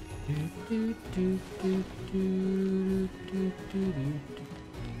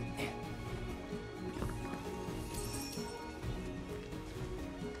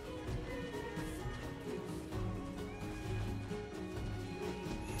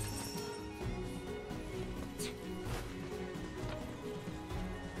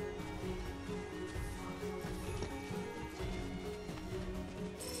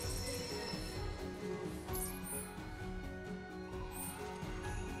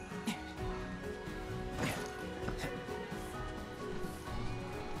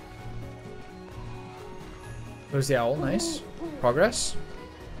 There's the owl, nice. Progress.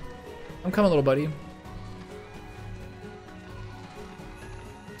 I'm coming, little buddy.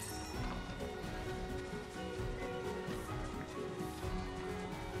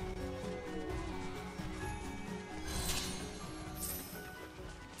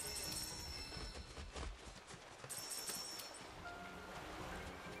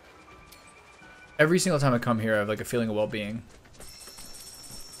 Every single time I come here, I have like a feeling of well-being.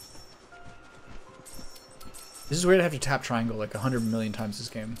 This is weird to have to tap triangle like 100 million times this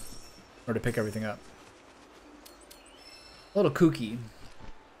game, or to pick everything up. A little kooky.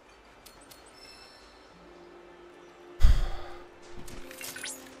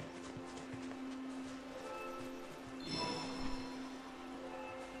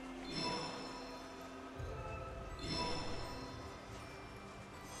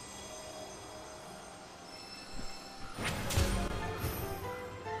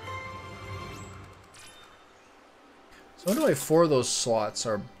 So I wonder why 4 of those slots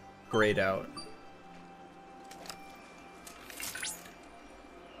are grayed out.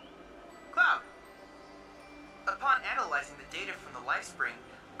 Cloud! Upon analyzing the data from the Lifespring,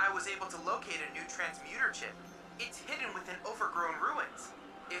 I was able to locate a new transmuter chip. It's hidden within overgrown ruins.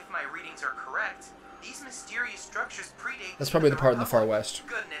 If my readings are correct, these mysterious structures predate... That's probably the part in the far west.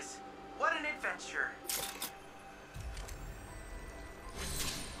 Goodness, what an adventure.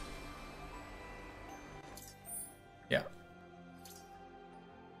 Yeah.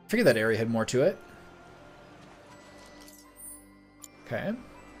 Figured that area had more to it. Okay.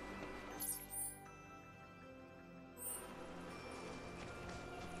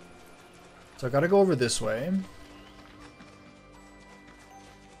 So I gotta go over this way.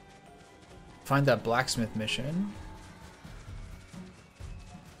 Find that blacksmith mission.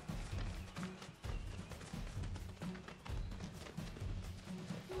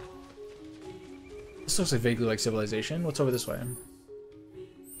 This looks like vaguely like Civilization. What's over this way?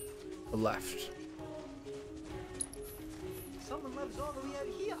 The left. Someone lives all the way out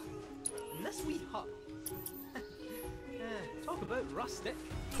here, in this wee hut. Talk about rustic.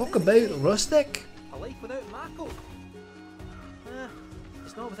 Talk about rustic? A life without Mako.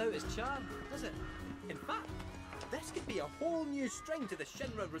 It's not without its charm, is it? In fact, this could be a whole new string to the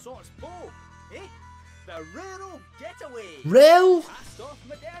Shinra Resort's bow, eh? The rural getaway. Real Cast off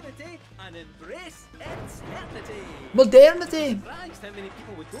modernity and embrace eternity. modernity. Surprised how many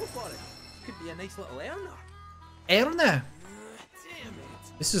people would go for it. Could be a nice little earner. Erna. Damn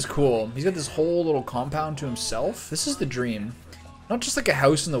it. This is cool. He's got this whole little compound to himself. This is the dream. Not just like a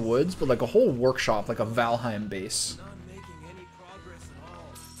house in the woods, but like a whole workshop, like a Valheim base. Not making any progress at all.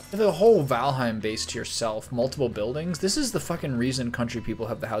 You have a whole Valheim base to yourself, multiple buildings. This is the fucking reason country people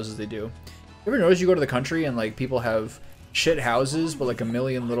have the houses they do. You ever notice you go to the country and like people have shit houses, but like a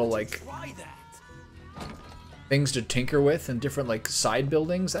million little like Try that. things to tinker with and different like side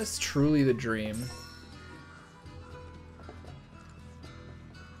buildings? That's truly the dream.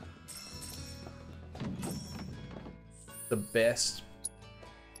 The best.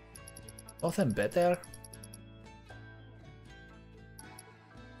 Nothing better.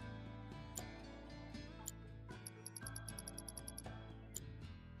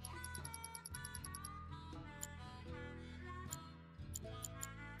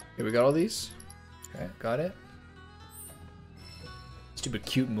 Okay, we got all these. Okay, got it. Stupid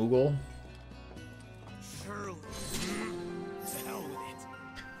cute Moogle. Surely. The hell with it.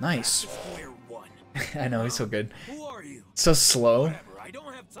 Nice. Square one. I know, he's so good. Who are you? So slow. Whatever. I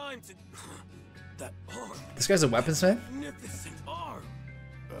don't have time to. That arm. This guy's a weaponsmith? Magnificent arm.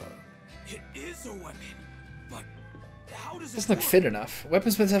 It is a weapon, but how does it Doesn't look work? fit enough.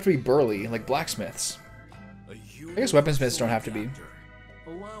 Weaponsmiths have to be burly, like blacksmiths. A I guess weaponsmiths don't have to be. factor,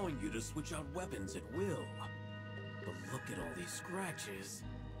 allowing you to switch out weapons at will. But look at all these scratches.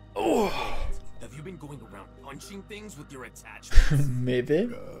 Oh, Have you been going around punching things with your attachments? maybe.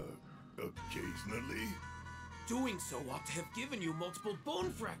 Occasionally. Doing so ought to have given you multiple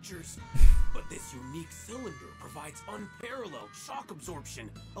bone fractures. But this unique cylinder provides unparalleled shock absorption,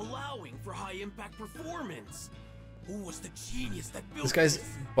 allowing for high impact performance. Who was the genius that built This guy's this?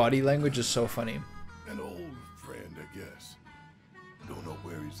 body language is so funny. An old friend, I guess. Don't know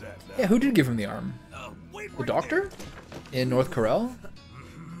where he's at now. Yeah, who did give him the arm? Wait The right doctor? In North Corel?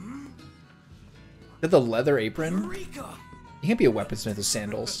 Did the leather there. apron? Eureka! He can't be a weaponsmith with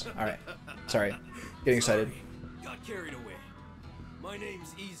sandals. Alright. Sorry. Getting excited. Sorry, got carried away. My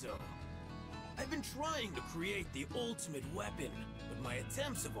name's Izo. I've been trying to create the ultimate weapon, but my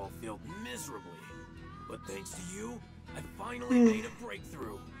attempts have all failed miserably. But thanks to you, I finally made a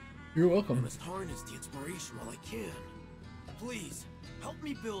breakthrough. You're I welcome. must harness the inspiration while I can. Please, help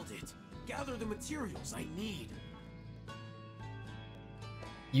me build it. Gather the materials I need.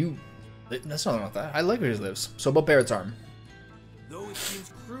 You... That's not about that. I like where he lives. So about Barrett's arm. Though it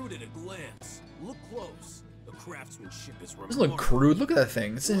seems crude at a glance, look close. The craftsmanship is remarkable. Doesn't look crude. Look at that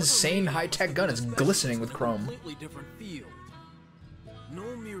thing. It's an Whoever insane made it high-tech must gun. be It's a glistening with specialist in a chrome. completely different field.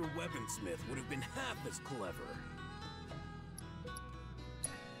 No mere weaponsmith would have been half as clever.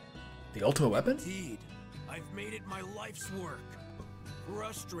 The ultimate weapon? Indeed, I've made it my life's work.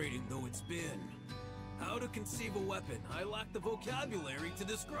 Frustrating though it's been. How to conceive a weapon I lack the vocabulary to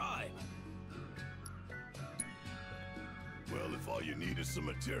describe. Well, if all you need is some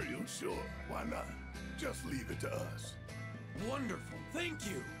material, sure, why not? Just leave it to us. Wonderful, thank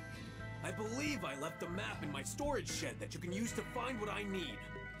you. I believe I left a map in my storage shed that you can use to find what I need.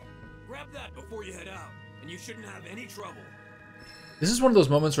 Grab that before you head out, and you shouldn't have any trouble. This is one of those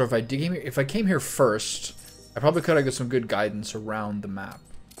moments where if I came here first, I probably could have got some good guidance around the map.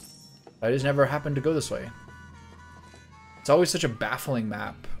 I just never happened to go this way. It's always such a baffling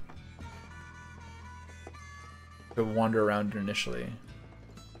map to wander around initially.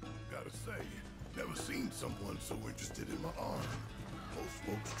 Gotta say, never seen someone so interested in my arm. Most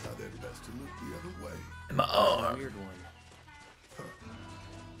folks try their best to look the other way. My arm. Weird one. Huh.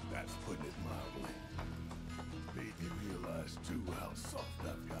 That's putting it mildly. Made me realize too how soft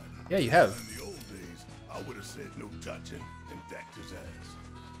I've gotten. Yeah, you have. In the old days, I would have said no touching and decked his ass.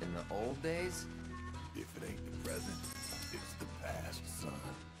 In the old days? If it ain't the present, it's the past, son.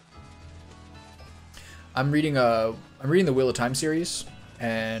 I'm reading the Wheel of Time series,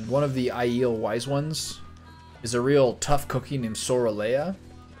 and one of the Aiel wise ones is a real tough cookie named Sora Leia,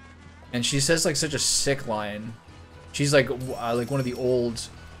 and she says like such a sick line. She's like one of the old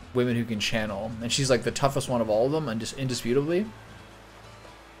women who can channel, and she's like the toughest one of all of them, and just indisputably.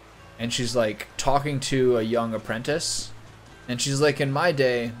 And she's like talking to a young apprentice, and she's like, in my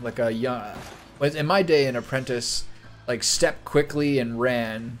day, an apprentice like stepped quickly and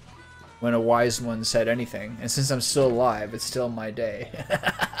ran when a wise one said anything, and since I'm still alive, it's still my day.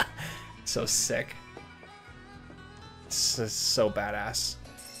 So sick. It's just so badass.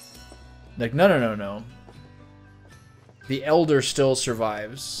 Like, no. The elder still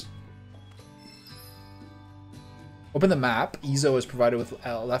survives. Open the map. Izo is provided with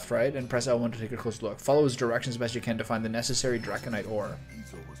left, right, and press L1 to take a close look. Follow his directions as best you can to find the necessary Draconite ore.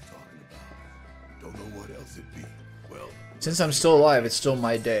 Izo was talking about. Don't know what else it'd be. Well, Since I'm still alive, it's still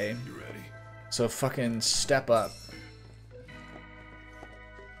my day. you ready? So fucking step up.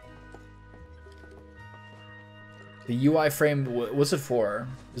 The UI frame, what's it for?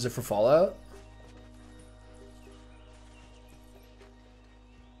 Is it for Fallout?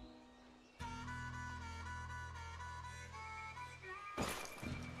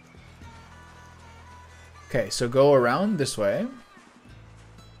 Okay, so go around this way.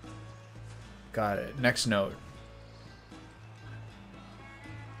 Got it. Next note.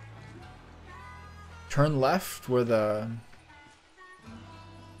 Turn left where the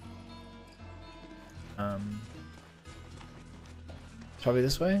probably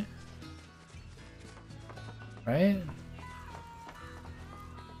this way, right?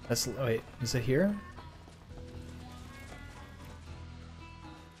 That's, wait, is it here?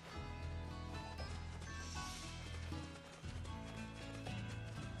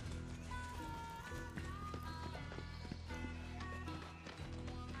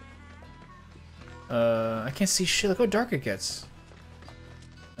 I can't see shit. Look how dark it gets.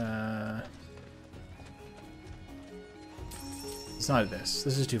 It's not this.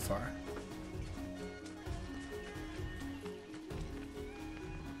 This is too far.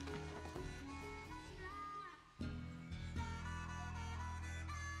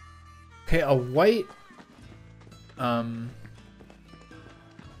 Okay, a white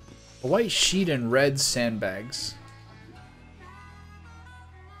sheet and red sandbags.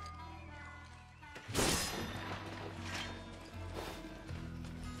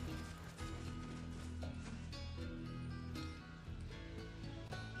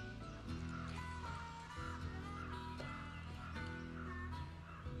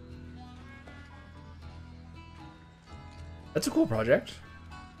 That's a cool project.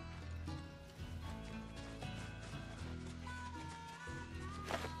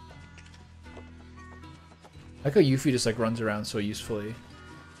 I like how Yuffie just like runs around so usefully.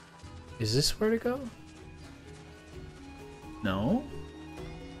 Is this where to go? No?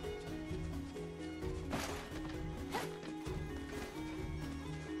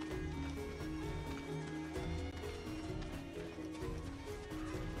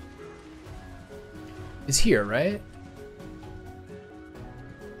 It's here, right?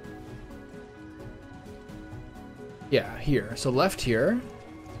 Yeah, here. So left here.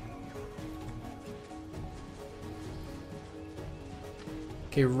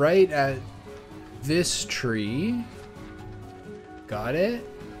 Okay, right at this tree. Got it.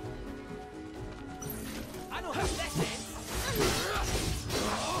 I don't have that chance.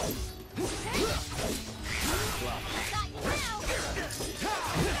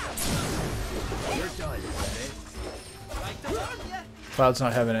 You're done, ready? Cloud's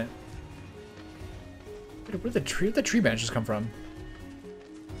not having it. Where'd the tree branches come from?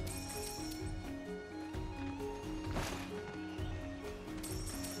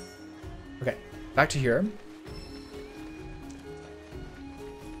 Okay, back to here.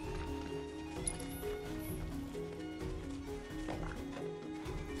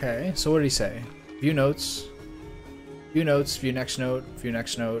 Okay, so what did he say? View notes. View notes, view next note, view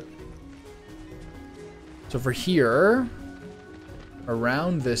next note. So for here,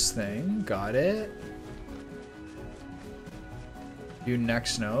 around this thing, got it. View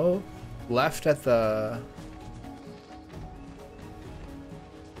next note. Left at the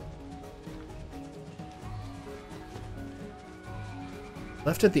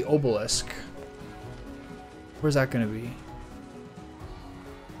Left at the obelisk. Where's that gonna be?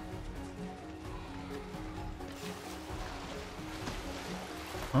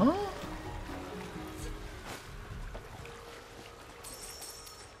 Huh?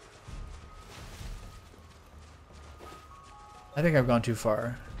 I think I've gone too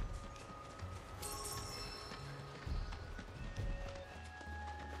far.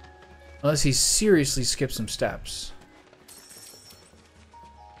 Unless he seriously skipped some steps.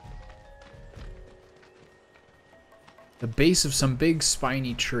 The base of some big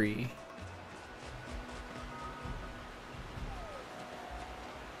spiny tree.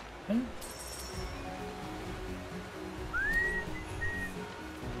 Okay.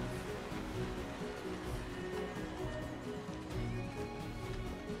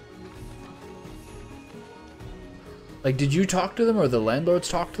 Like, did you talk to them, or the landlords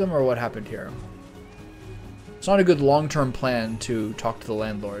talk to them, or what happened here? It's not a good long-term plan to talk to the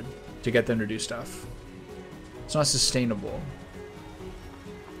landlord to get them to do stuff. It's not sustainable.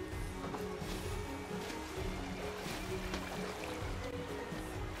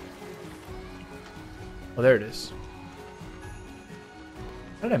 Oh, there it is.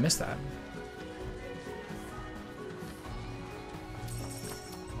 How did I miss that?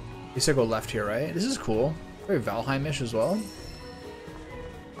 At least I go left here, right? This is cool. Very Valheim-ish as well.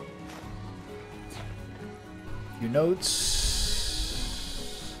 A few notes.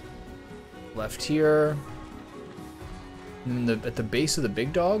 Left here. And at the base of the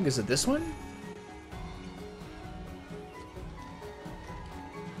big dog, is it this one?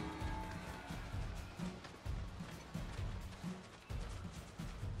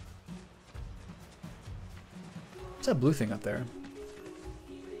 What's that blue thing up there?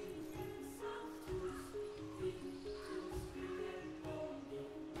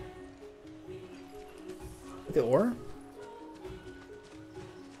 The ore?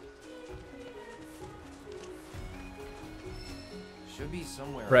 Should be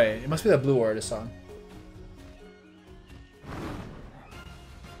somewhere. Right, it must be that blue ore I just saw.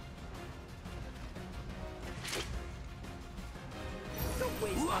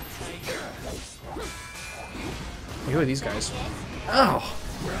 Hey, who are these guys? Oh!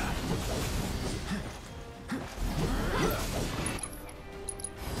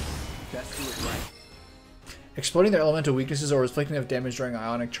 Exploiting their elemental weaknesses or inflicting of damage during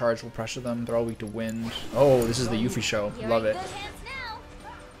ionic charge will pressure them. They're all weak to wind. Oh, this is the Yuffie show. Love it.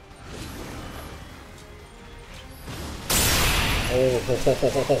 Oh,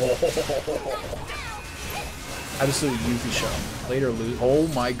 absolute Yuffie show. Later lose. Oh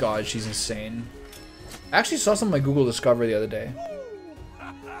my god, she's insane. I actually saw some on my Google Discover the other day.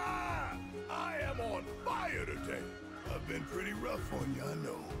 I am on fire today. I've been pretty rough on you, I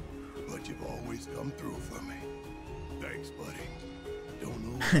know. But you've always come through for me. Thanks, buddy. Don't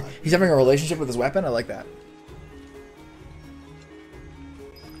know why. He's having a relationship with his weapon? I like that.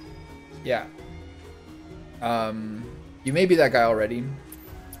 Yeah. You may be that guy already.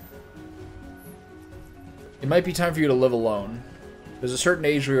 It might be time for you to live alone. There's a certain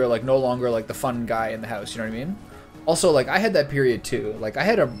age where you're like no longer like the fun guy in the house, you know what I mean? Also, like, I had that period too. Like, I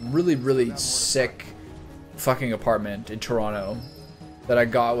had a really, really sick fucking apartment in Toronto that I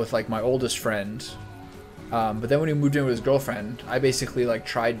got with like my oldest friend. But then when he moved in with his girlfriend, I basically like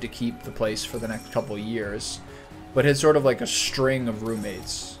tried to keep the place for the next couple of years, but had sort of like a string of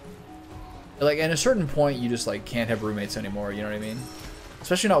roommates. Like, at a certain point, you just like can't have roommates anymore, you know what I mean?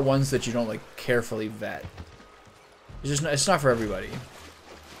 Especially not ones that you don't like carefully vet. It's just not, it's not for everybody.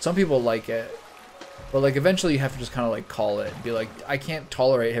 Some people like it, but like eventually you have to just kind of like call it and be like, I can't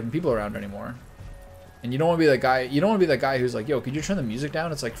tolerate having people around anymore. And you don't want to be that guy. You don't want to be that guy who's like, yo, could you turn the music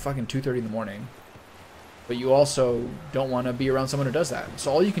down? It's like fucking 2:30 in the morning. But you also don't want to be around someone who does that.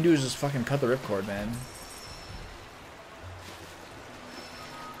 So all you can do is just fucking cut the ripcord, man.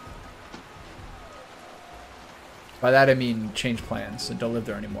 By that I mean change plans and don't live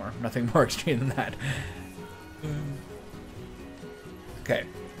there anymore. Nothing more extreme than that. Okay.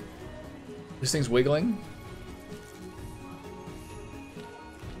 This thing's wiggling.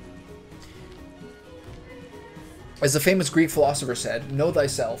 As the famous Greek philosopher said, know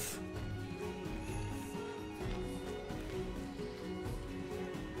thyself.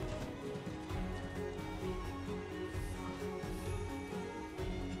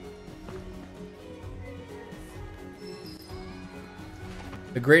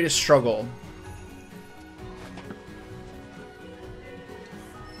 The greatest struggle .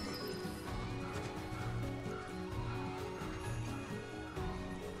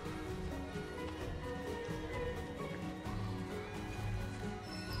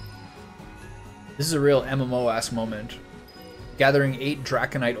 This is a real MMO-ass moment. gathering 8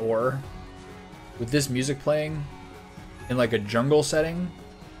 Draconite ore with this music playing in like a jungle setting.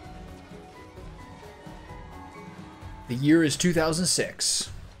 The year is 2006.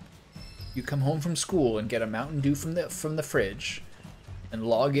 You come home from school and get a Mountain Dew from the fridge and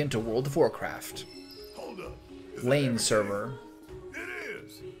log into World of Warcraft. Hold up. Lane server. It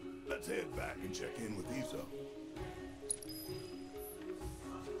is. Let's head back and check in with Izo.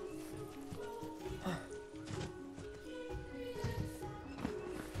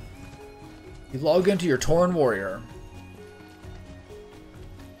 You log into your Tauren Warrior.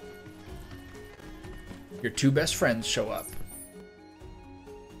 Your 2 best friends show up.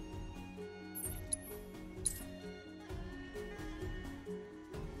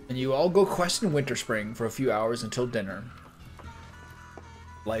 And you all go quest in Winterspring for a few hours until dinner.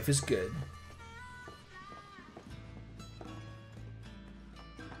 Life is good.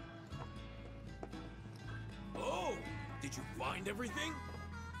 Oh, did you find everything?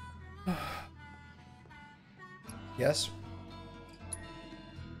 Yes?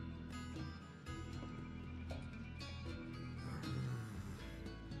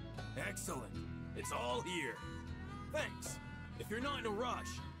 Excellent. It's all here. Thanks. If you're not in a rush,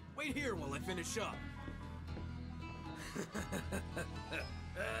 wait here while I finish up.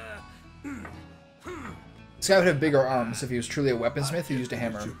 This guy would have bigger arms if he was truly a weaponsmith who used a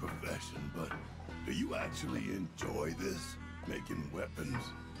hammer. It's your profession, but do you actually enjoy this? Making weapons?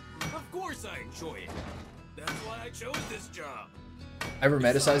 Of course I enjoy it. That's why I chose this job. I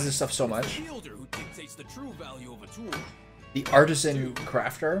romanticize this stuff so It's much. the wielder who dictates the true value of a tool. The artisan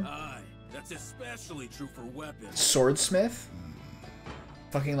crafter. Aye, that's especially true for weapons. Swordsmith.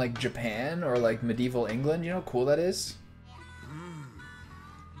 Fucking like Japan or like medieval England. You know how cool that is?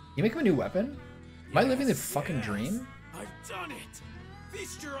 You make him a new weapon? Am I living the fucking dream? I've done it.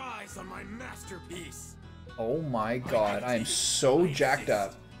 Feast your eyes on my masterpiece. Oh my god, I am so jacked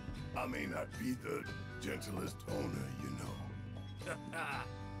up. I may not be the gentlest owner, you know.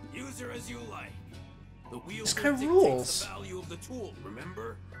 Use her as you like. The wielder This guy dictates rules. the value of the tool,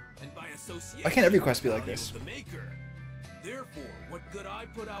 remember? And by association, Why can't every quest be the like value this? of the maker. Therefore, what good I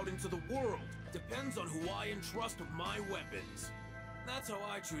put out into the world depends on who I entrust with my weapons. That's how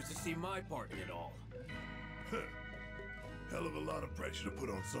I choose to see my part in it all. Hell of a lot of pressure to put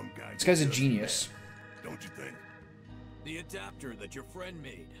on some guy. This guy's a just genius. met, don't you think? The adapter that your friend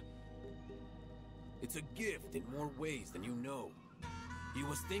made. It's a gift in more ways than you know. He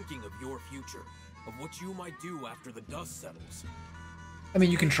was thinking of your future, of what you might do after the dust settles. I mean,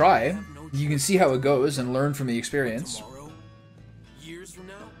 you can try. You can see how it goes and learn from the experience. Tomorrow, years from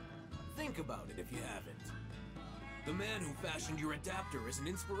now, think about it if you haven't. The man who fashioned your adapter is an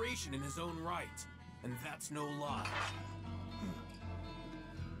inspiration in his own right, and that's no lie.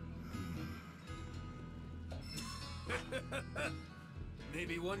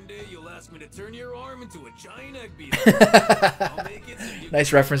 Maybe one day you'll ask me to turn your arm into a giant egg beater. I'll make it so you Nice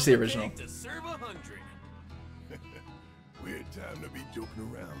can reference to the fill original. tank to serve 100. Weird time to be joking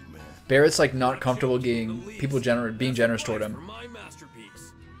around, man. Barrett's like not comfortable being being generous toward For him. my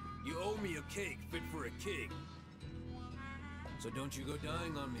masterpiece, you owe me a cake fit for a king. So don't you go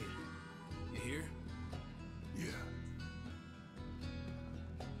dying on me. You hear? Yeah.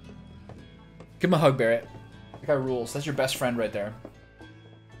 Give him a hug, Barrett. That guy rules. That's your best friend right there.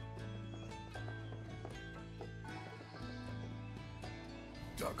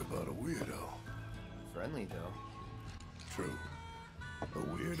 Talk about a weirdo. Friendly, though. True. A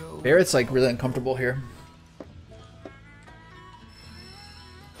weirdo. Barrett's like really uncomfortable here.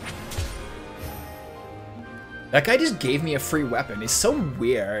 That guy just gave me a free weapon. He's so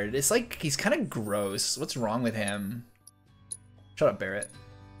weird. It's like he's kind of gross. What's wrong with him? Shut up, Barrett.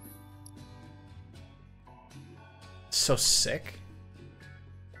 So sick.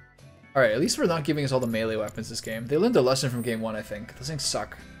 Alright, at least we're not giving us all the melee weapons this game. They learned a lesson from game 1, I think. Those things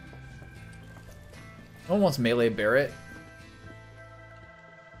suck. No one wants melee Barrett.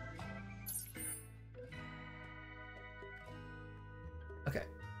 Okay.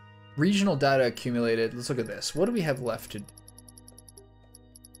 Regional data accumulated. Let's look at this. What do we have left to do?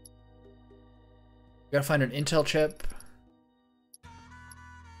 We gotta find an intel chip.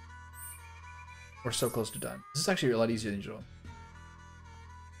 We're so close to done. This is actually a lot easier than usual.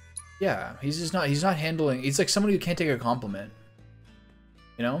 Yeah, he's not handling, he's like somebody who can't take a compliment.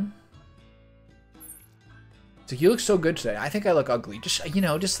 You know? It's like, you look so good today. I think I look ugly. Just, you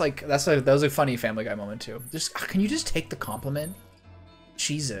know, just like, that was a funny Family Guy moment too. Just, can you just take the compliment?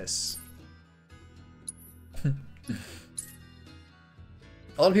 Jesus. A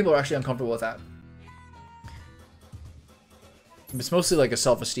lot of people are actually uncomfortable with that. It's mostly like a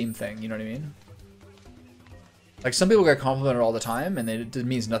self-esteem thing, you know what I mean? Like some people get complimented all the time and it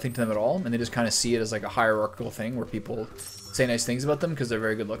means nothing to them at all, and they just kind of see it as like a hierarchical thing where people say nice things about them because they're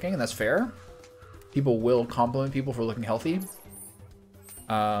very good looking, and that's fair. People will compliment people for looking healthy.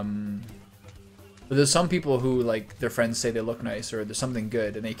 But there's some people who like their friends say they look nice or there's something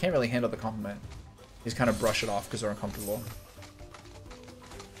good and they can't really handle the compliment. They just kind of brush it off because they're uncomfortable.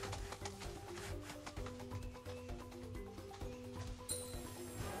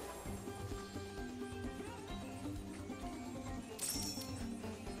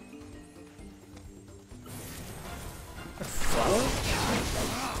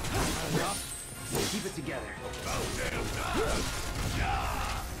 Keep it together.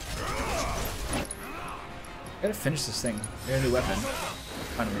 Gotta finish this thing. Get a new weapon.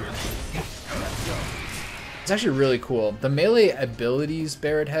 Kind of weird. It's actually really cool. The melee abilities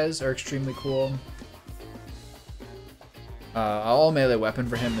Barret has are extremely cool. All melee weapon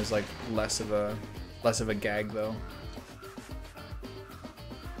for him is like less of a gag though.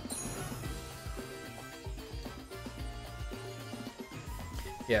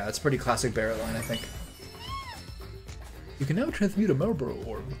 Yeah, it's pretty classic Barret line, I think. You can now transmute a Marlboro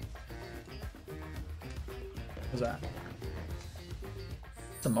orb. What's that?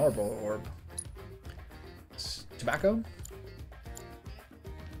 It's a Marlboro orb. It's tobacco?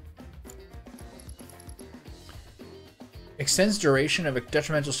 Extends duration of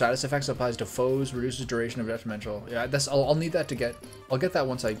detrimental status effects, applies to foes, reduces duration of detrimental. Yeah, that's I'll need that to get. I'll get that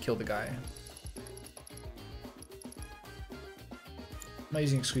once I kill the guy. I'm not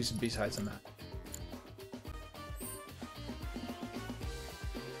using exclusive B-sides on that.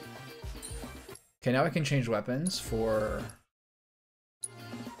 Okay, now I can change weapons for...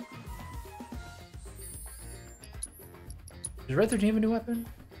 Does Red 13 have a new weapon?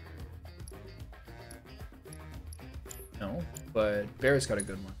 No, but Barret's got a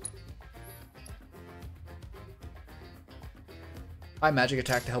good one. High magic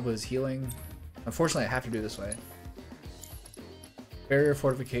attack to help with his healing. Unfortunately, I have to do it this way. Barrier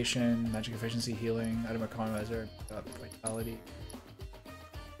fortification, magic efficiency, healing, item economizer, vitality.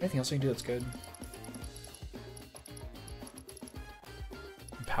 Anything else I can do that's good?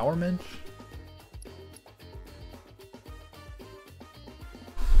 Empowerment?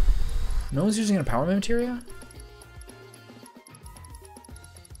 No one's using an empowerment materia?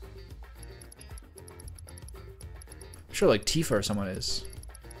 I'm sure like Tifa or someone is.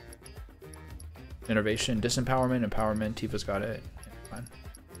 Innovation, disempowerment, empowerment, Tifa's got it. Fine.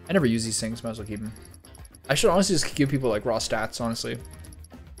 I never use these things, might as well keep them. I should honestly just give people like raw stats, honestly.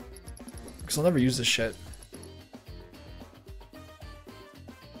 Because I'll never use this shit.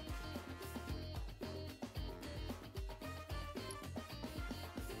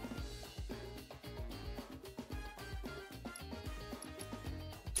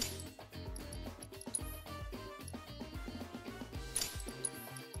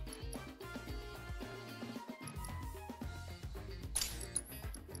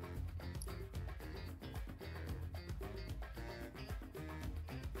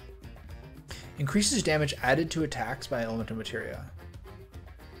 Increases damage added to attacks by elemental materia.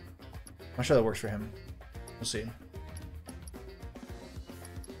 I'm not sure that works for him. We'll see.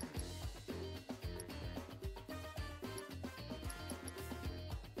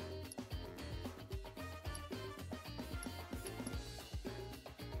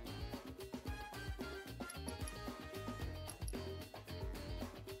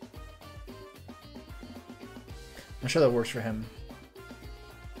 I'm sure that works for him.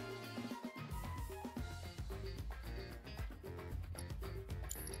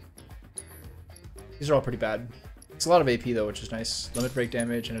 These are all pretty bad. It's a lot of AP though, which is nice. Limit break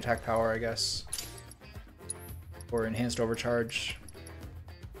damage and attack power, I guess. Or enhanced overcharge.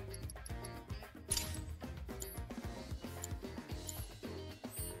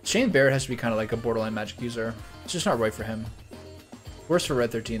 Shane Barret has to be kind of like a borderline magic user. It's just not right for him. Worse for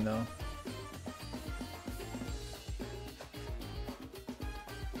Red 13 though.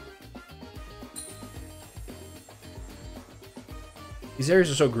 These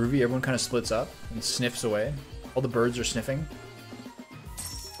areas are so groovy, everyone kind of splits up and sniffs away. All the birds are sniffing.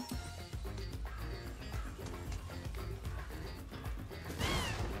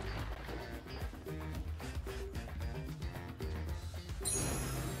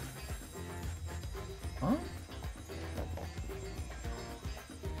 Huh?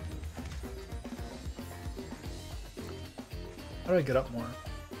 How do I get up more?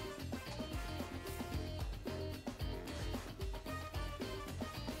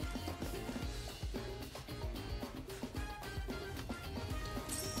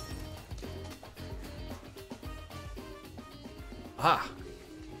 Ah.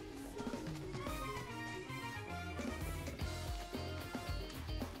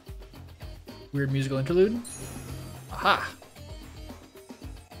 Weird musical interlude. Aha!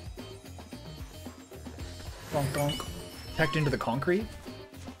 Donk donk. Pecked into the concrete.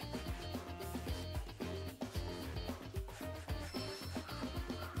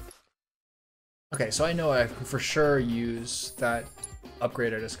 Okay, so I know I can for sure use that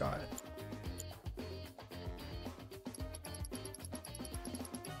upgrade I just got.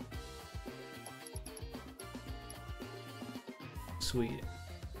 Sweet.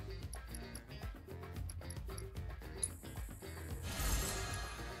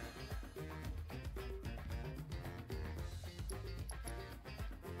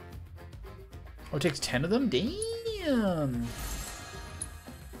 Oh, it takes 10 of them? Damn!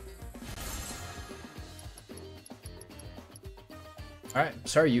 Alright,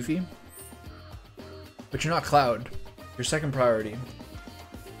 sorry Yuffie. But you're not Cloud. Your second priority.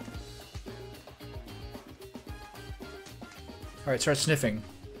 Alright, start sniffing.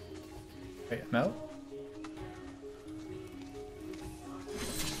 Wait, I'm out?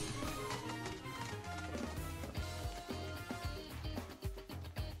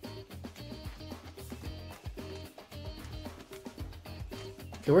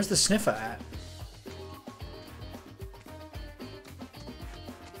 Okay, where's the sniffer at?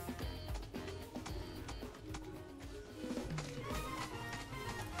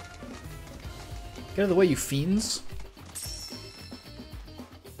 Get out of the way, you fiends.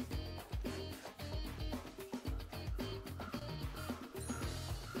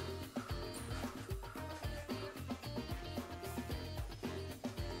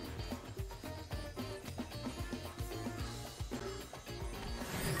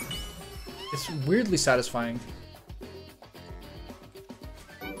 It's weirdly satisfying.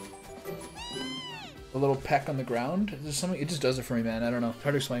 A little peck on the ground. There's something, it just does it for me, man. I don't know.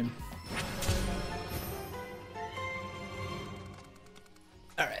 Hard to explain.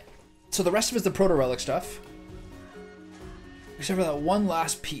 Alright. So the rest of it's the proto relic stuff. Except for that one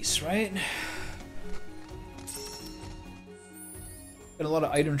last piece, right? Got a lot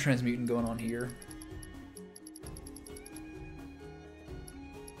of item transmuting going on here.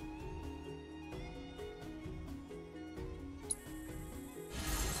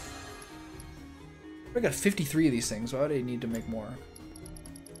 I got 53 of these things. Why do I need to make more?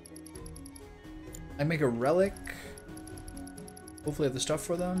 I make a relic. Hopefully I have the stuff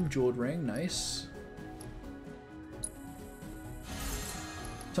for them. Jeweled ring, nice.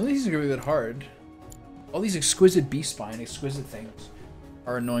 Some of these are gonna be a bit hard. All these exquisite beast spine, exquisite things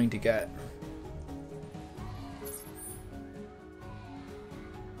are annoying to get.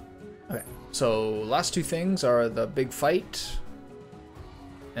 Okay, so last two things are the big fight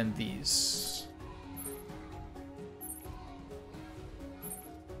and these.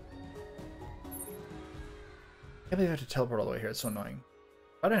 I can't believe I have to teleport all the way here. It's so annoying.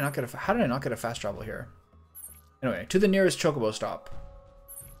 How did I not get a fast travel here? Anyway, to the nearest chocobo stop.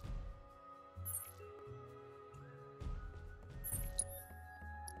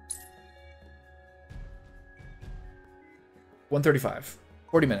 $135.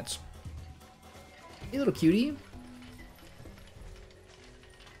 40 minutes. Hey, little cutie.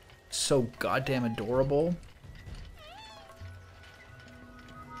 So goddamn adorable.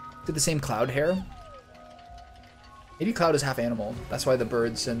 Did the same Cloud hair. Maybe Cloud is half animal. That's why the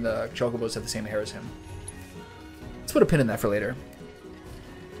birds and the chocobos have the same hair as him. Let's put a pin in that for later.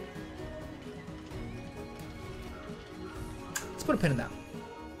 Let's put a pin in that.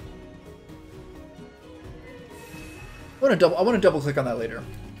 I want to double click on that later.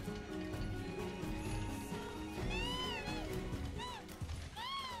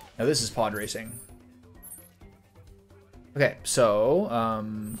 Now this is pod racing. Okay,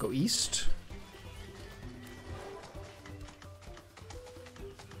 so go east.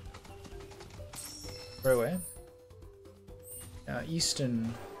 Right away.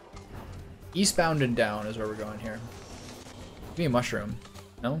 Eastbound and down is where we're going here. Give me a mushroom.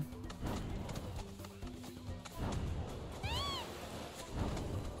 No?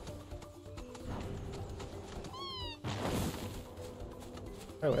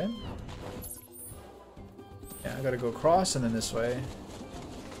 Right away. Yeah, I gotta go across and then this way.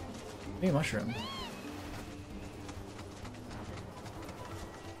 Give me a mushroom.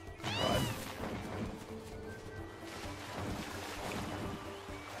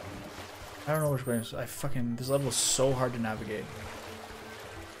 I don't know which way. This level is so hard to navigate.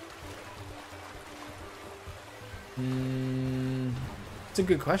 It's a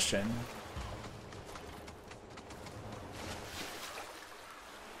good question.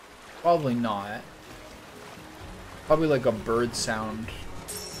 Probably not. Probably like a bird sound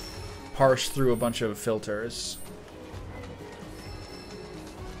parsed through a bunch of filters.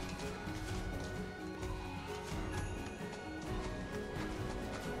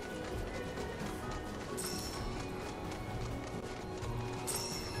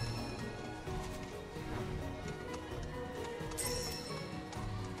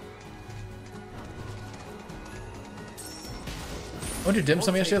 I went to dim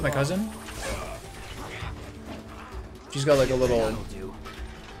sum yesterday with my cousin. She's got like a little.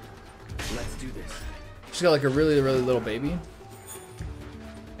 Let's do this. She's got like a really little baby.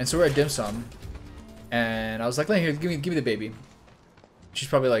 And so we're at dim sum, and I was like, "Here, give me the baby." She's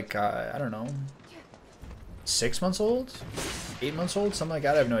probably like I don't know, 6 months old, 8 months old, something like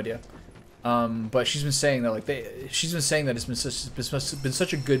that. I have no idea. But she's been saying that she's been saying that it's been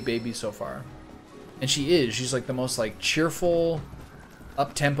such a good baby so far, and she is. She's like the most like cheerful,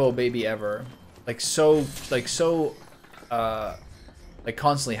 up tempo baby ever. Like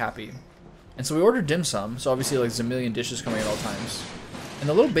constantly happy. And so we ordered dim sum. So obviously like there's a million dishes coming at all times, and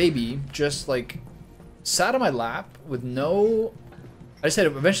the little baby just like sat on my lap with no. I just said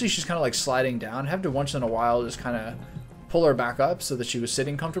eventually she's kind of like sliding down. I have to once in a while just kind of pull her back up so that she was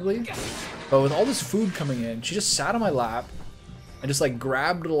sitting comfortably. But with all this food coming in, she just sat on my lap and just like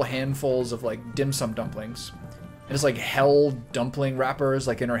grabbed little handfuls of like dim sum dumplings and just like held dumpling wrappers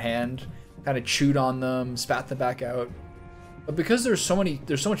like in her hand, kind of chewed on them, spat them back out. But because there's so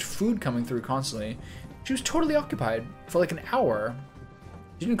much food coming through constantly, she was totally occupied for like an hour.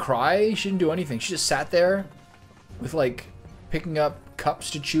 She didn't cry, she didn't do anything. She just sat there with like picking up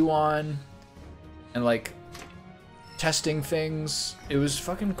cups to chew on and like testing things. It was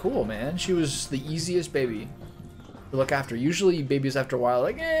fucking cool, man. She was the easiest baby to look after. Usually babies after a while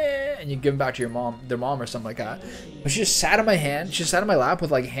like and you give them back to their mom or something like that. But she just sat on my hand. She sat on my lap with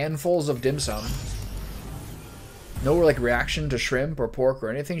like handfuls of dim sum. No like reaction to shrimp or pork or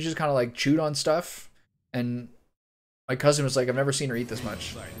anything. She just kind of like chewed on stuff. And my cousin was like, I've never seen her eat this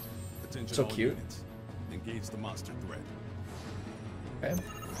much. So cute. Engage the monster threat. Okay.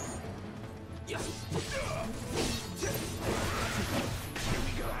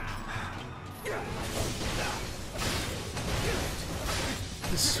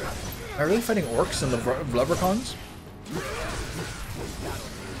 Am I really fighting orcs and the leprechauns?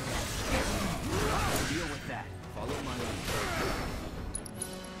 Deal with that. Follow my lead.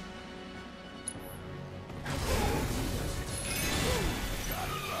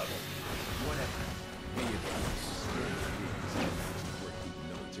 Whatever. Be advised. We're keeping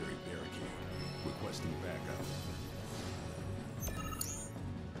military barricade. Requesting backup.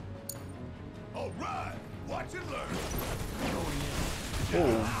 All right, watch and learn.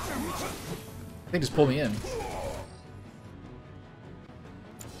 Oh. They just pulled me in.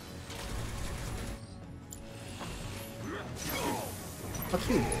 Fuck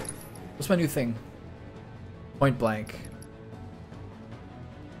you. What's my new thing? Point blank.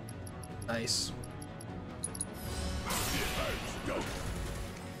 Nice.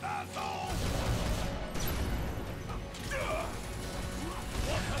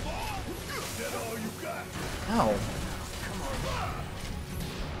 Ow.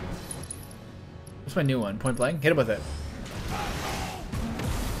 What's my new one? Point blank? Hit him with it.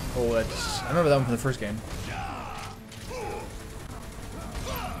 Oh, that's... I remember that one from the first game.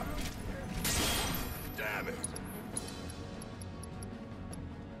 Damn it.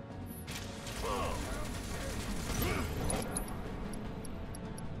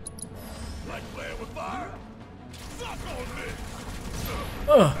 Like playing with fire? Suck on me.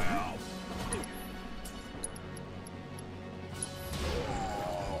 Ugh.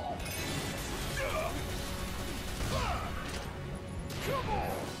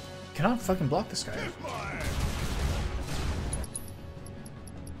 Cannot fucking block this guy.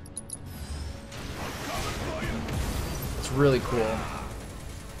 It's really cool.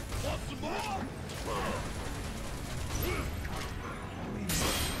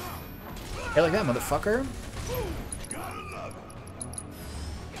 Hey, like that, motherfucker.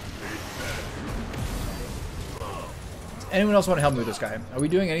 Does anyone else want to help me with this guy? Are we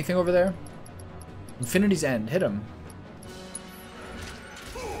doing anything over there? Infinity's End. Hit him.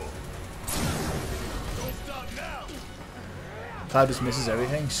 Cloud just misses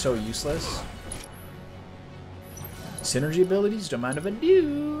everything. So useless. Synergy abilities? Don't mind if I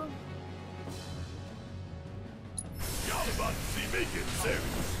do. Y'all about to see me get serious.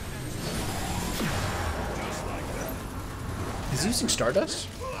 Just like that. Is he using Stardust?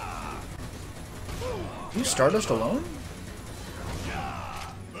 Use Stardust alone?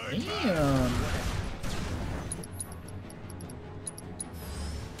 Damn.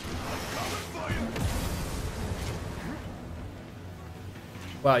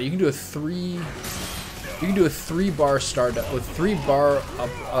 Wow, you can do a 3-bar Stardust with 3-bar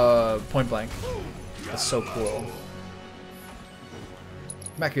up point blank. That's so cool.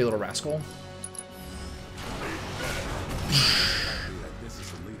 Come back here, little rascal. This is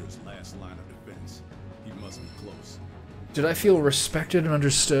the leader's last line of defense. He must be close. Did I feel respected and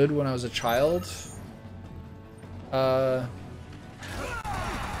understood when I was a child?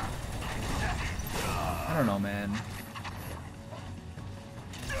 I don't know, man.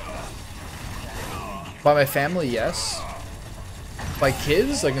 By my family, yes. By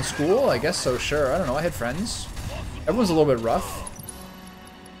kids, like in school, I guess so, sure. I don't know, I had friends. Everyone's a little bit rough.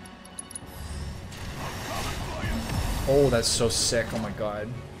 Oh, that's so sick. Oh my god.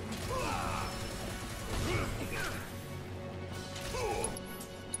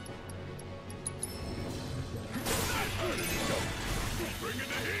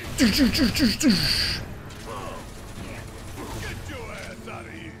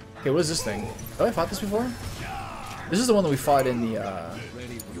 Okay, what is this thing? Have I fought this before? This is the one that we fought in the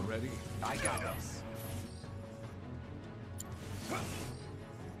Ready? You ready? I got this.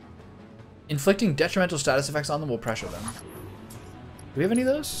 inflicting detrimental status effects on them will pressure them. Do we have any of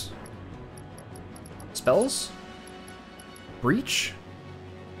those? Spells? Breach?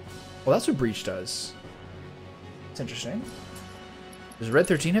 Well, that's what Breach does. It's interesting. Does Red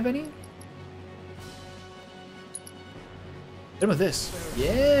 13 have any? Hit him with this.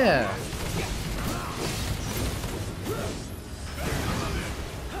 Yeah!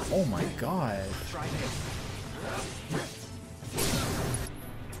 Oh my god.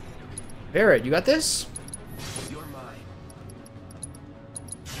 Barrett, you got this? You're mine.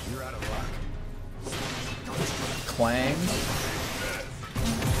 You're out of luck. Clang.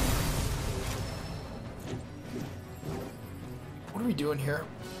 What are we doing here?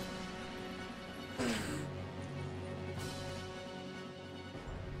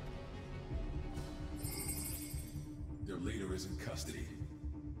 Their leader is in custody.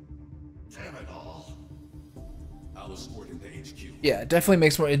 Damn it all. I'll escort him to HQ. Yeah, it definitely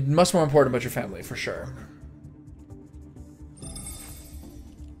makes more. It much more important about your family for sure.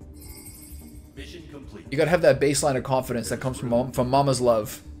 Mission complete. You gotta have that baseline of confidence that comes from mama's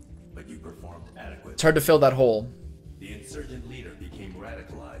love. But you performed adequately. It's hard to fill that hole. The insurgent leader became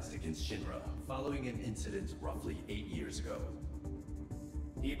radicalized against Shinra following an incident roughly 8 years ago.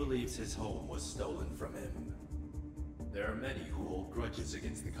 He believes his home was stolen from him. There are many who hold grudges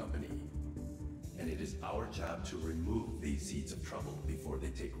against the company, and it is our job to remove these seeds of trouble before they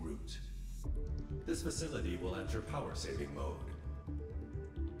take root. This facility will enter power-saving mode.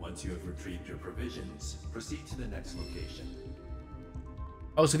 Once you have retrieved your provisions, proceed to the next location.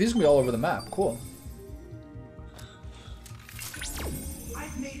 Oh, so these can be all over the map. Cool.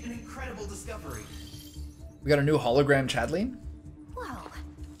 I've made an incredible discovery. We got a new hologram Chadley. Whoa,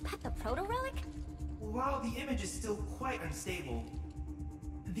 that the proto-relic? While the image is still quite unstable,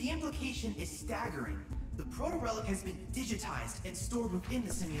 the implication is staggering. The proto-relic has been digitized and stored within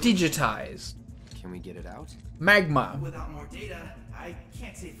the simulation. Digitized. Can we get it out? Magma. Without more data, I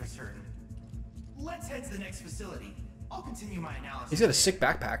can't say for certain. Let's head to the next facility. I'll continue my analysis. He's got a sick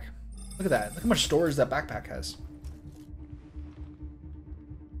backpack. Look at that. Look how much storage that backpack has.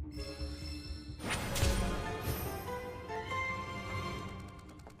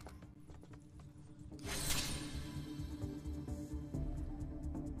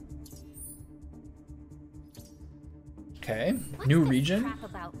 Okay, new What's this region. crap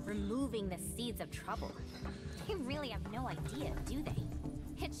about removing the seeds of trouble? They really have no idea, do they?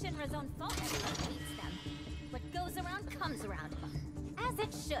 It's Shinra's own fault everyone hates them. What goes around comes around. As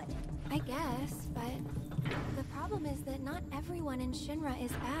it should. I guess, but the problem is that not everyone in Shinra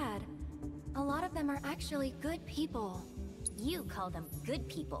is bad. A lot of them are actually good people. You call them good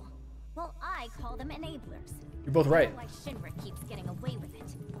people. Well, I call them enablers. You're both right. Why Shinra keeps getting away with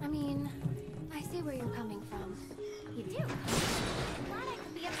it. I mean, I see where you're coming from. You do. Glad I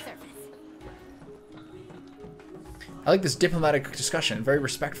could be of service. I like this diplomatic discussion. Very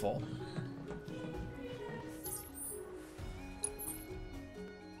respectful.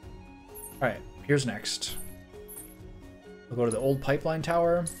 Alright, here's next. We'll go to the old pipeline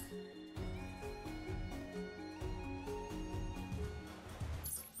tower.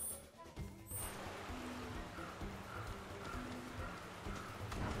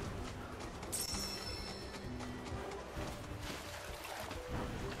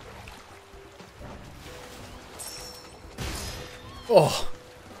 Oh.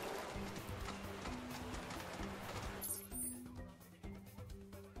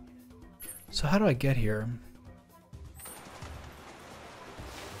 So how do I get here?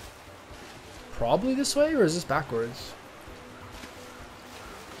 Probably this way, or is this backwards?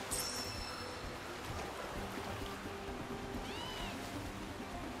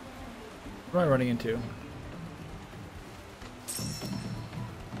 What am I running into?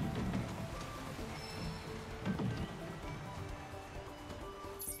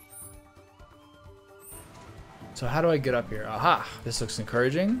 So how do I get up here? Aha! This looks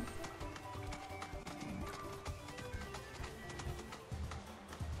encouraging.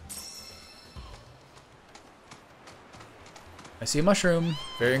 see a mushroom.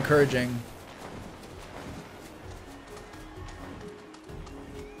 Very encouraging.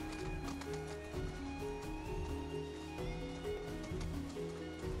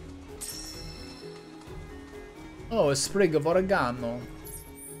 Oh, a sprig of oregano.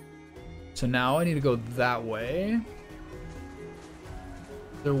 So now I need to go that way.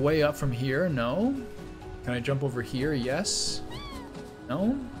 They're way up from here. No. Can I jump over here? Yes.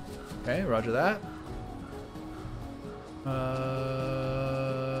 No. Okay, roger that.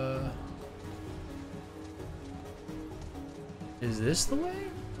 Is this the way?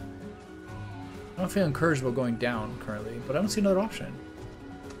 I don't feel encouraged about going down currently, but I don't see another option.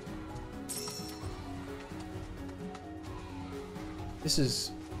 This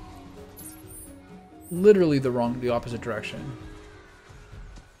is literally the opposite direction.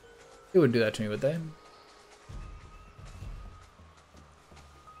 They wouldn't do that to me, would they?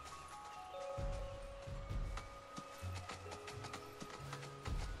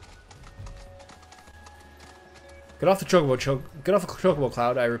 Get off the chocobo, get off the chocobo,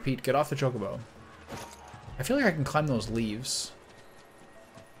 Cloud. I repeat, get off the chocobo. I feel like I can climb those leaves.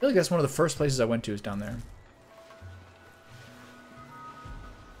 I feel like that's one of the first places I went to is down there.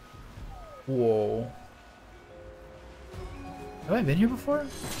 Whoa. Have I been here before?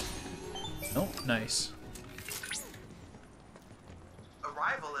 Nope, nice.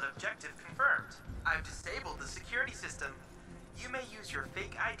 Arrival at objective confirmed. I've disabled the security system. You may use your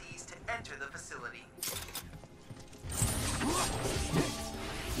fake IDs to enter the facility.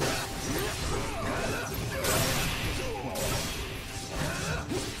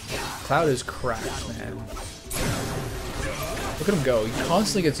 Cloud is cracked, man. Look at him go. He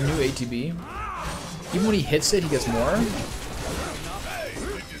constantly gets new ATB. Even when he hits it, he gets more.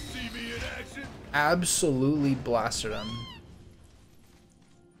 Absolutely blasted him.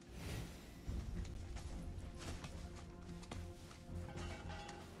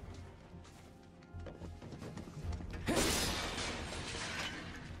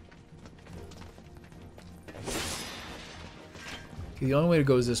 Okay, the only way to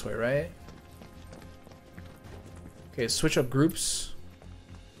go is this way, right? Okay, switch up groups.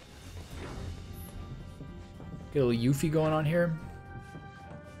 Get a little Yuffie going on here.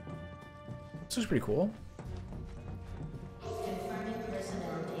 This looks pretty cool. Confirming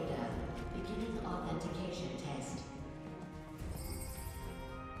personnel data. Beginning authentication test.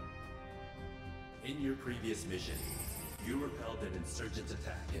 In your previous mission, you repelled an insurgent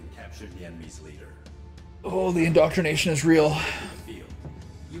attack and captured the enemy's leader. Oh, the indoctrination is real. Field,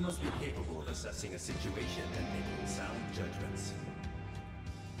 you must be capable of assessing a situation and making sound judgments.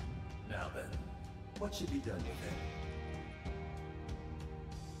 Now then, what should be done with him?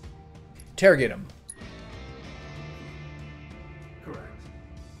 Interrogate him. Correct.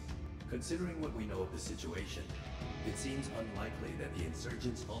 Considering what we know of the situation, it seems unlikely that the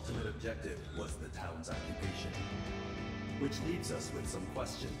insurgents' ultimate objective was the town's occupation. Which leaves us with some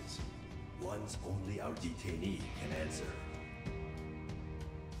questions. Ones only our detainee can answer.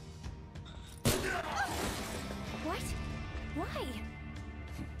 What? Why?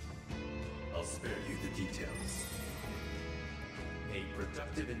 I'll spare you the details. A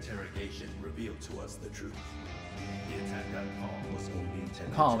productive interrogation revealed to us the truth. The attack on Calm was only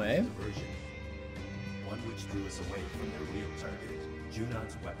intended Calm, to be eh? a diversion. One which drew us away from their real target,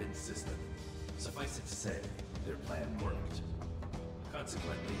 Junon's weapons system. Suffice it to say, their plan worked.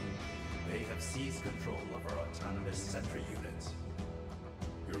 Consequently, they have seized control of our autonomous sentry units.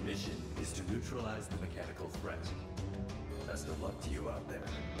 Your mission is to neutralize the mechanical threat. Best of luck to you out there.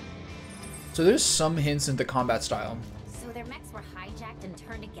 So there's some hints into combat style. So their mechs were hijacked and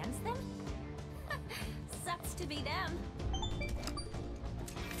turned against them? Sucks to be them.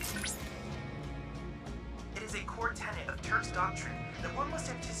 It is a core tenet of Turk's doctrine that one must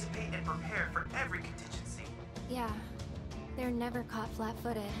anticipate and prepare for every contingency. Yeah, they're never caught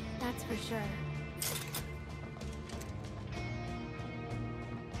flat-footed, that's for sure.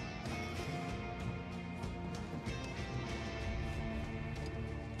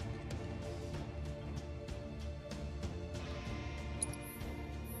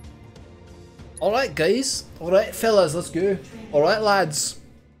 Alright guys, alright fellas, let's go. Alright lads,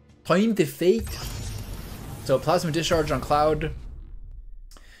 time to fight. So plasma discharge on Cloud.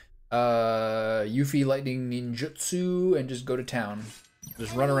 Yuffie lightning ninjutsu and just go to town.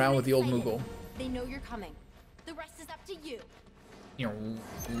 Just run around with the old Moogle. They know you're coming. The rest is up to you.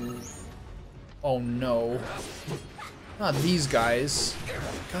 Oh no. Not these guys.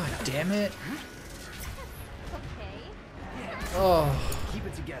 God damn it. Oh. Keep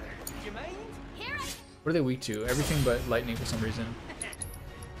it together. You mind? What are they weak to? Everything but lightning for some reason.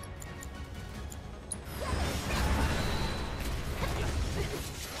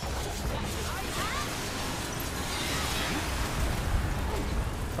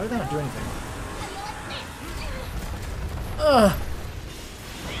 Why did that not do anything? Ugh!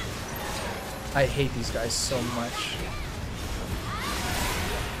 I hate these guys so much.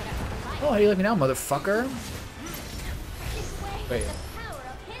 Oh, how do you like me now, motherfucker? Wait.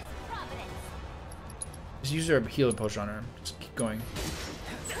 Just use your healing potion on her. Just keep going.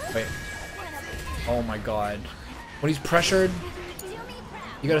 Wait. Oh my god. When he's pressured,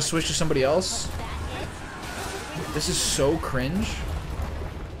 you gotta switch to somebody else? This is so cringe.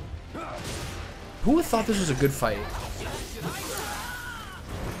 Who would have thought this was a good fight?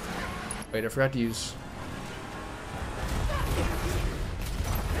 Wait, I forgot to use...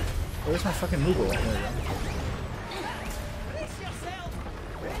 Where's my fucking Moogle? There we go.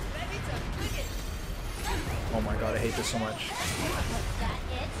 Oh my god, I hate this so much.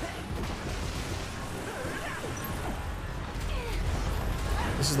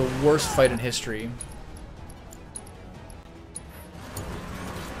 This is the worst fight in history.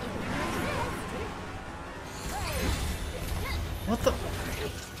 What the?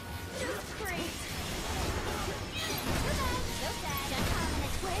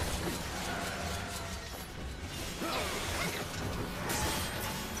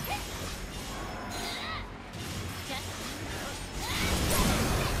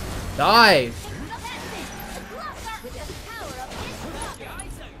 Die!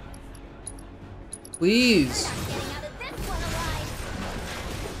 Please!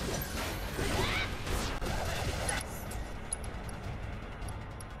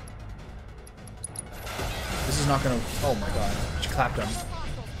 This is not gonna... Oh my god. She clapped him.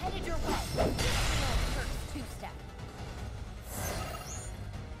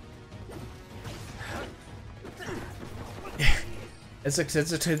 It's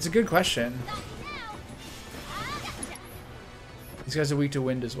a good question. These guys are weak to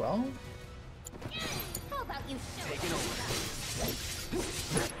wind as well.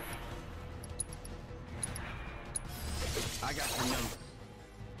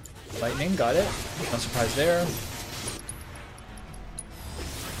 Lightning, got it. No surprise there.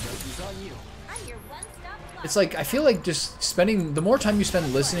 It's like, I feel like just spending, the more time you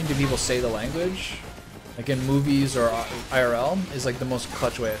spend listening to people say the language, like in movies or IRL, is like the most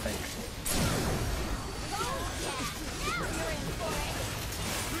clutch way, I think.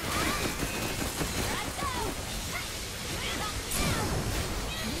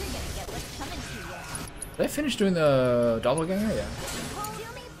 Did I finish doing the doppelganger? Yeah.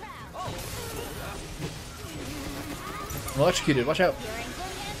 I'm electrocuted, watch out.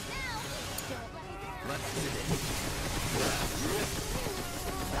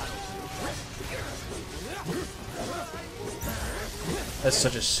 That's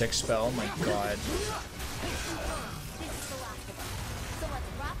such a sick spell, oh my god.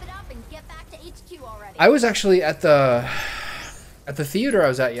 I was actually at the theater I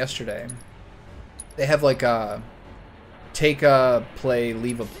was at yesterday. They have like a take a play,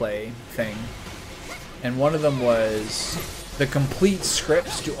 leave a play thing. And one of them was the complete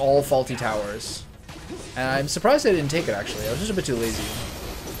scripts to all Faulty Towers. And I'm surprised I didn't take it actually. I was just a bit too lazy.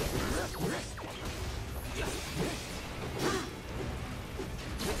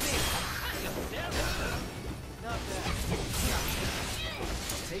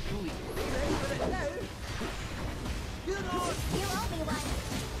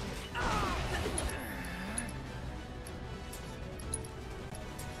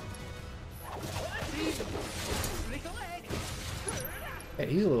 Hey,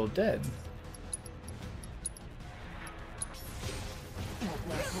 he's a little dead.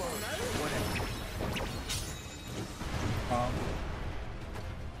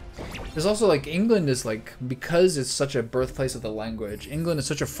 There's also like England is like, because it's such a birthplace of the language, England is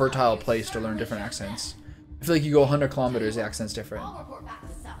such a fertile place to learn different accents. I feel like you go 100 kilometers, the accent's different.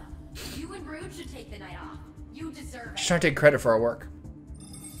 You and Brood should take the night off. You deserve it. She's trying to take credit for our work.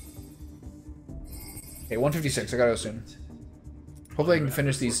 Okay, 156, I gotta go soon. Hopefully I can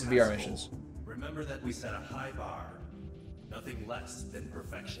finish these VR missions. Remember that we set a high bar. Nothing less than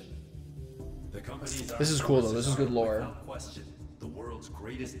perfection. The company's This is cool though, this is good lore. Without question, the world's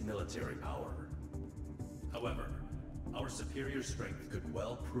greatest military power. However, our superior strength could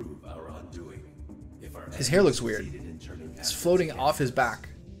well prove our undoing. If our His hair looks weird. It's floating off his back.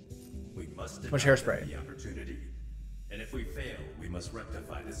 We must too much hairspray. The opportunity. And if we fail, we must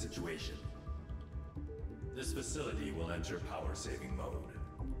rectify the situation. This facility will enter power-saving mode.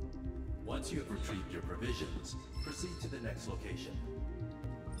 Once you have retrieved your provisions, proceed to the next location.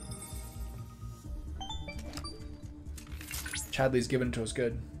 Chadley's given it to us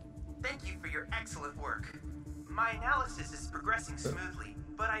good. Thank you for your excellent work. My analysis is progressing smoothly,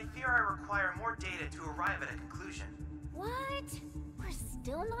 but I fear I require more data to arrive at a conclusion. What? We're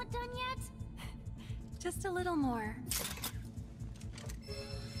still not done yet? Just a little more.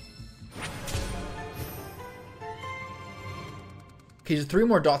 Okay, there's 3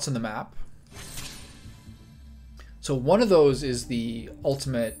 more dots on the map. So one of those is the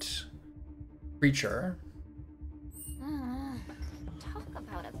ultimate creature. Talk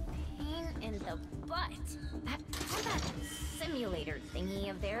about a pain in the butt. That combat simulator thingy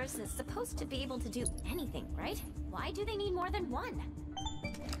of theirs is supposed to be able to do anything, right? Why do they need more than one?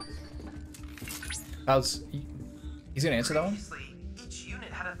 He's gonna answer that one? Previously, each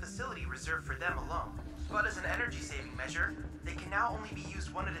unit had a facility reserved for them alone. But as an energy-saving measure, they can now only be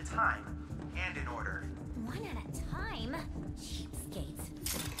used one at a time, and in order. One at a time? Cheapskates.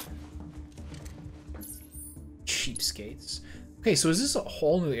 Cheapskates. Okay, so is this a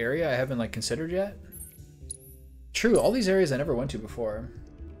whole new area I haven't like considered yet? True, all these areas I never went to before.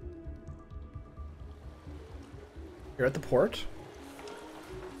 You're at the port?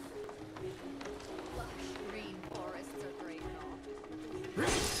 Green forests are great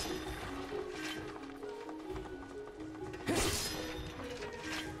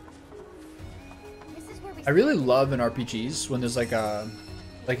I really love in RPGs when there's like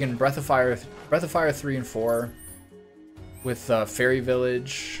in Breath of Fire 3 and 4 with Fairy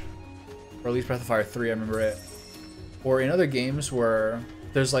Village, or at least Breath of Fire 3, I remember it. Or in other games where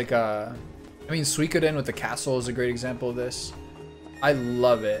there's like I mean, Suikoden with the castle is a great example of this. I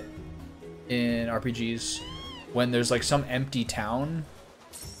love it in RPGs when there's like some empty town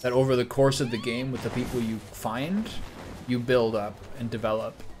that over the course of the game with the people you find, you build up and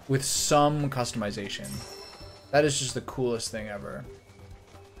develop with some customization. That is just the coolest thing ever.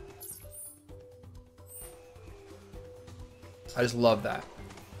 I just love that.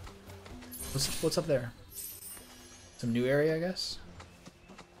 What's up there? Some new area, I guess?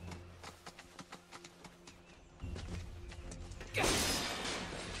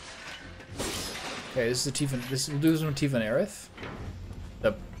 Okay, this is the Tifa. We'll do this one with Tifa and Aerith.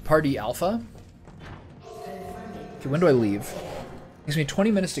 The party alpha. Okay, when do I leave? It takes me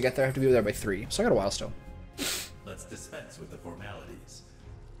 20 minutes to get there. I have to be there by 3, so I got a while still. Let's dispense with the formalities.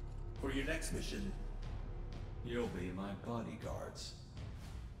 For your next mission, you'll be my bodyguards.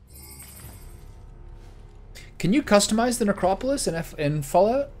 Can you customize the necropolis in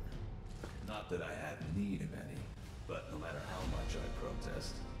Fallout? Not that I have need of any, but no matter how much I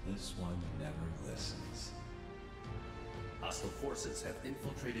protest, this one never listens. Hostile forces have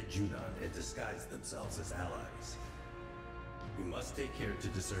infiltrated Junon and disguised themselves as allies. We must take care to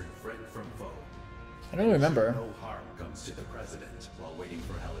discern friend from foe. I don't remember. No harm comes to the president while waiting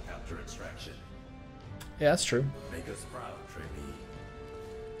for helicopter extraction. Yeah, that's true. Make us proud, trainee.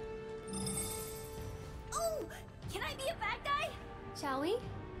 Oh! Can I be a bad guy? Shall we?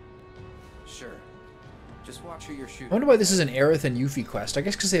 Sure. Just watch who you're shooting. I wonder why this is an Aerith and Yuffie quest. I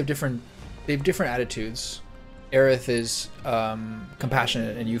guess because they have different attitudes. Aerith is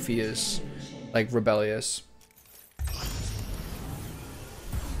compassionate and Yuffie is like rebellious.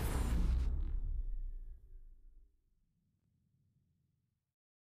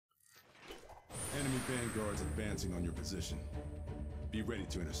 Enemy vanguards advancing on your position. Be ready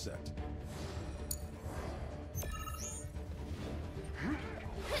to intercept.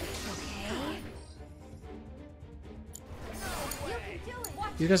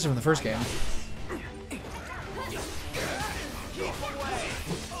 These guys are from the first game.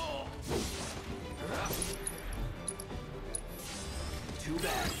 Too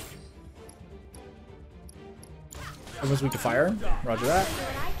bad. Everyone's weak to fire. Roger that.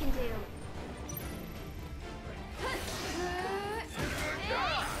 What I can do.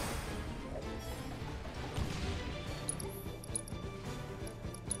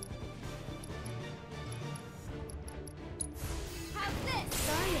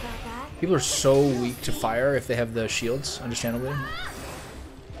 Sorry about that. People are so weak to fire if they have the shields, understandably. I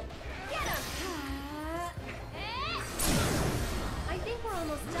think we're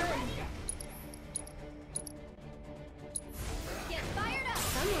almost done. Get fired up.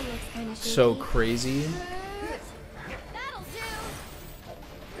 Someone looks kind of shaky. So crazy. That'll do.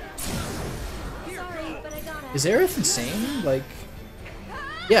 Sorry, but I gotta. Is Aerith insane? Like,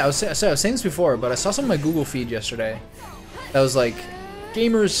 yeah, I was saying this before, but I saw some on my Google feed yesterday that was like,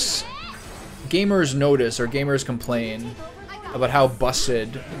 gamers notice or gamers complain about how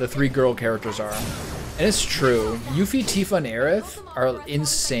busted the 3 girl characters are. And it's true. Yuffie, Tifa, and Aerith are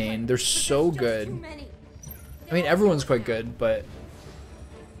insane. They're so good. I mean, everyone's quite good, but...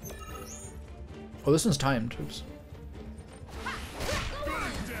 Oh, this one's timed. Oops.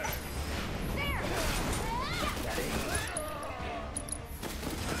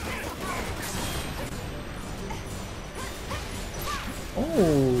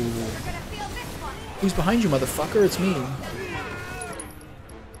 Oh. Who's behind you, motherfucker? It's me.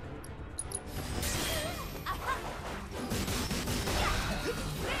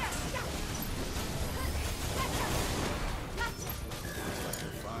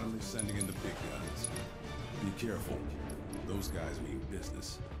 Finally sending in the big guns. Be careful. Those guys mean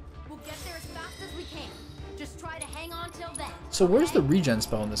business. We'll get there as fast as we can. Just try to hang on till then. So where's the regen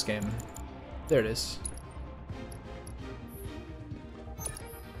spell in this game? There it is.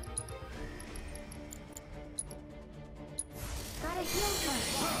 Gotta heal first.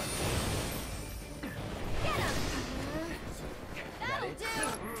 Get him! That'll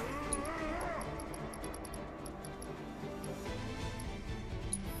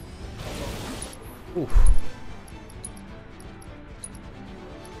do! Oof.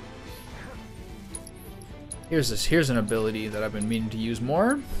 Here's an ability that I've been meaning to use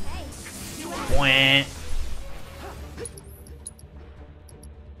more. Wah.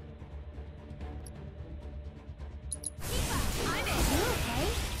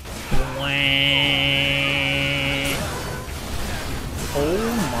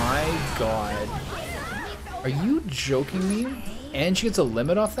 Oh my god. Are you joking me? And she gets a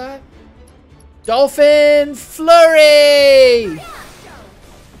limit off that? Dolphin Flurry!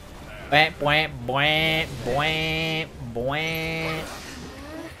 Bwah, bwah, bwah, bwah, bwah.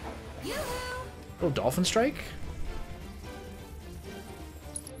 Little Dolphin Strike?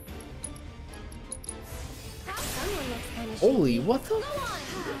 Holy, what the?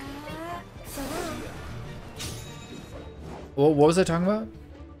 Well, what was I talking about?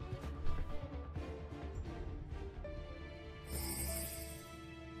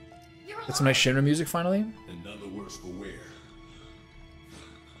 Get some nice Shinra music finally. Another worse for wear.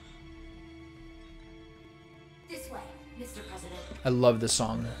 This way, Mr. President. I love this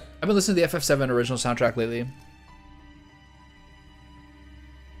song. I've been listening to the FF7 original soundtrack lately.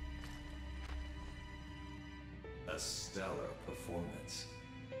 A stellar performance.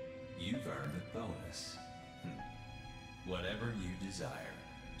 You've earned a bonus. Whatever you desire,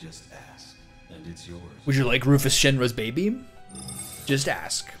 just ask, and it's yours. Would you like Rufus Shinra's baby? Just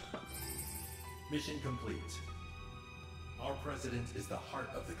ask. Mission complete. Our president is the heart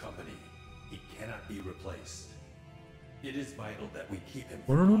of the company. He cannot be replaced. It is vital that we keep him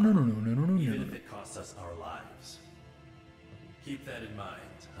No, no, no, no, no, no, no, no, even no. if it costs us our lives. Keep that in mind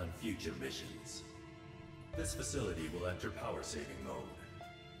on future missions. This facility will enter power-saving mode.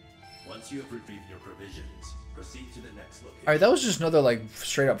 Once you have retrieved your provisions, proceed to the next location. Alright, that was just another, like,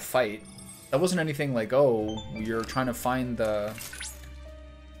 straight-up fight. That wasn't anything like, oh, you're trying to find the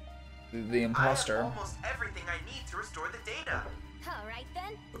imposter. I have almost everything I need to restore the data. Alright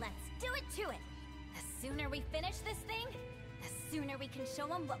then, let's do it to it. The sooner we finish this thing, the sooner we can show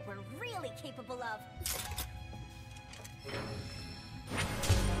them what we're really capable of.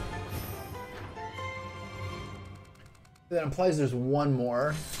 That implies there's one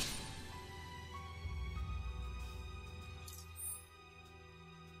more.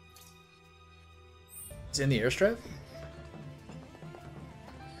 It's in the airstrip?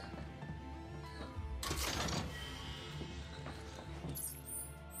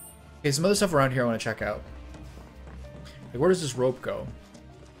 Okay, some other stuff around here I want to check out. Like, where does this rope go?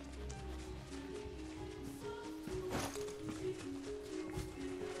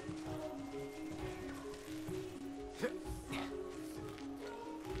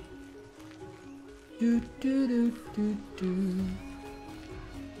 Do, do, do, do, do.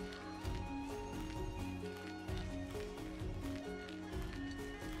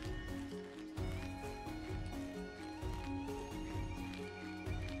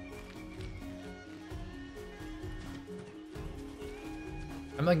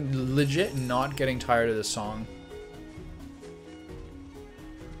 I'm like legit not getting tired of this song.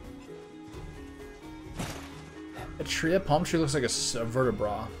 A palm tree looks like a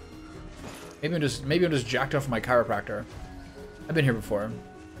vertebra. Maybe I'm just jacked off my chiropractor. I've been here before.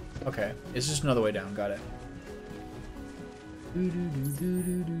 Okay, it's just another way down. Got it.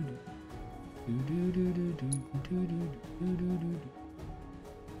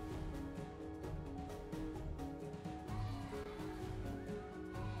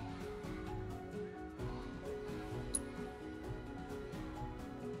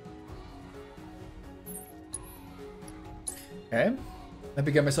 Okay. Might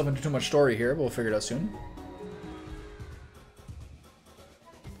be getting myself into too much story here, but we'll figure it out soon.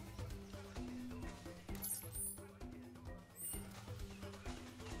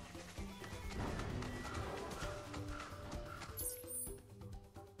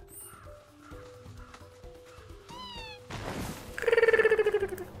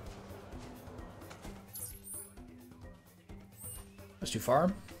 That's too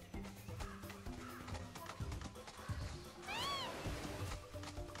far.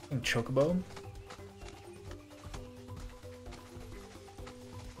 And Chocobo.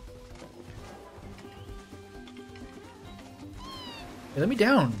 Hey, let me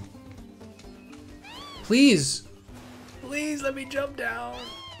down. Please. Please let me jump down.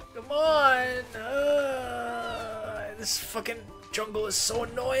 Come on. This fucking jungle is so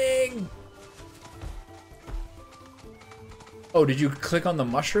annoying. Oh, did you click on the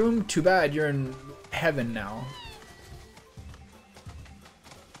mushroom? Too bad, you're in heaven now.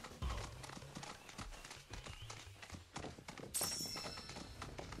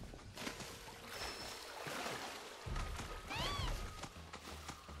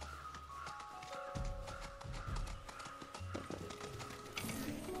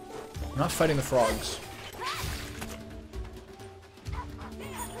 I'm not fighting the frogs.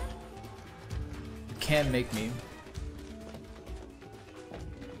 You can't make me.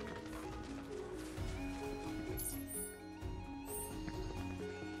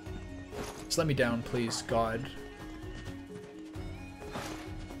 Just let me down, please, God.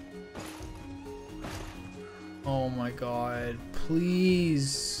 Oh my God,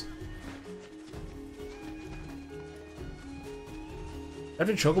 please. I have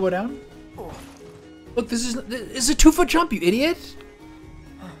to Chocobo down? Look, this is a 2-foot jump, you idiot!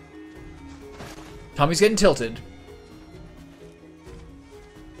 Tommy's getting tilted.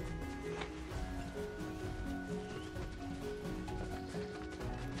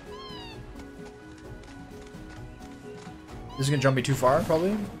 This is gonna jump me too far,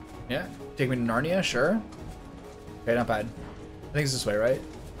 probably. Yeah, take me to Narnia, sure. Okay, not bad. I think it's this way, right?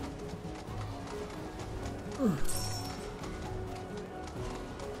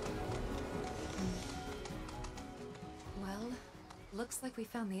 Well, looks like we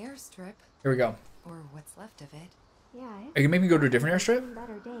found the airstrip. Here we go. Or what's left of it. Yeah. Are you gonna make me go to a different airstrip?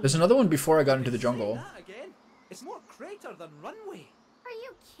 There's another one before I got into the jungle. That again? It's more crater than runway. Are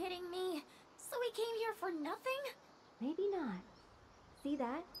you kidding me? So we came here for nothing? Maybe not. See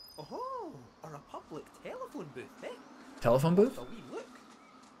that? Oh, a Republic telephone booth, eh? Telephone booth? A wee look.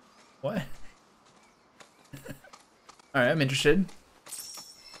 What? Alright, I'm interested.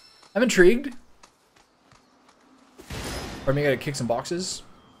 I'm intrigued. Or maybe I gotta kick some boxes.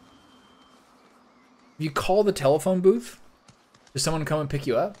 If you call the telephone booth, does someone come and pick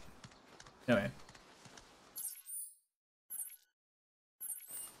you up? Anyway.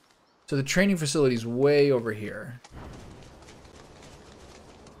 So the training facility is way over here.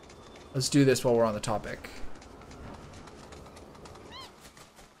 Let's do this while we're on the topic.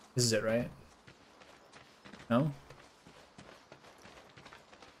 This is it, right? No?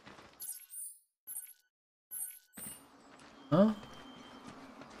 Huh?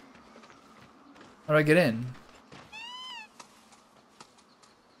 How do I get in?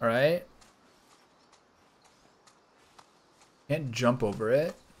 Alright. Can't jump over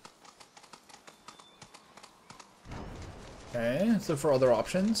it. Okay, let's look for other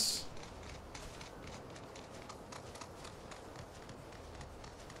options.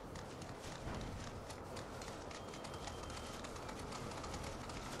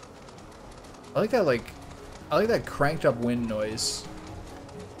 I like that cranked up wind noise.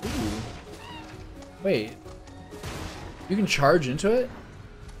 Ooh. Wait. You can charge into it?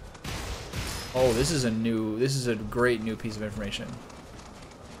 Oh, this is a great new piece of information.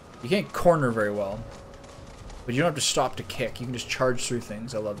 You can't corner very well. But you don't have to stop to kick. You can just charge through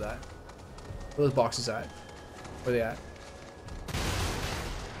things. I love that. Where are those boxes at? Where are they at?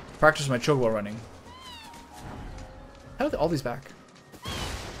 Practice my chocobo running. How are all these back?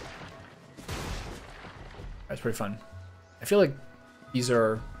 That's pretty fun. I feel like these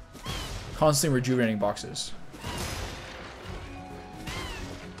are constantly rejuvenating boxes.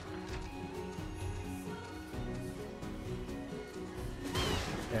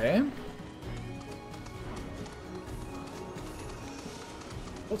 Okay.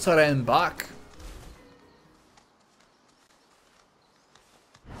 What's our end back?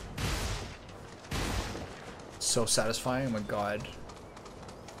 So satisfying, oh my god.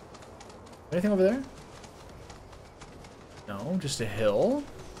 Anything over there? No, just a hill.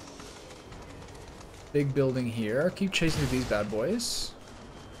 Big building here. Keep chasing through these bad boys.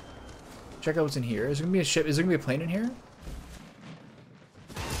 Check out what's in here. Is there gonna be a ship? Is there gonna be a plane in here?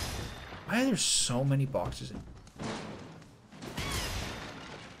 Why are there so many boxes in?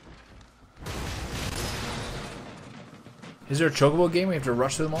 Is there a chocobo game where you have to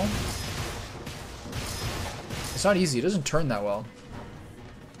rush through them all? It's not easy. It doesn't turn that well.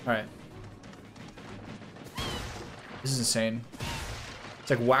 Alright. This is insane. It's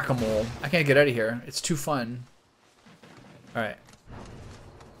like whack-a-mole. I can't get out of here. It's too fun. Alright.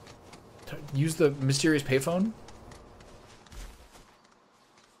 use the mysterious payphone, and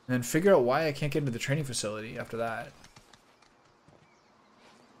then figure out why I can't get into the training facility after that.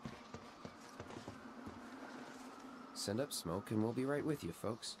 Send up smoke and we'll be right with you,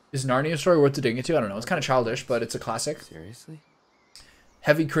 folks. Is Narnia story worth digging into? I don't know. It's kind of childish, but it's a classic. Seriously?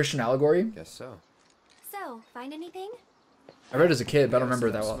 Heavy Christian allegory. Guess so. So, find anything? I read it as a kid, but I don't remember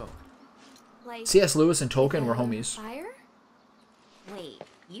it that well. Like C.S. Lewis and Tolkien were homies. Fire? Wait,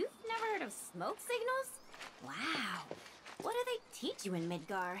 you've never heard of smoke signals? Wow. What do they teach you in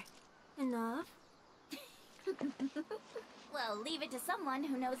Midgar? Enough. Well, leave it to someone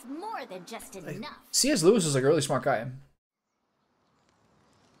who knows more than just enough. C.S. Lewis was like a really smart guy.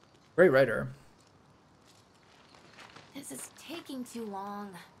 Great writer. This is taking too long.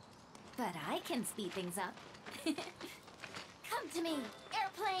 But I can speed things up. Come to me,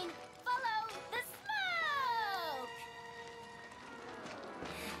 airplane! Follow the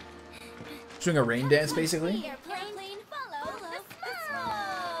smoke! Doing a rain dance, basically. Airplane, follow the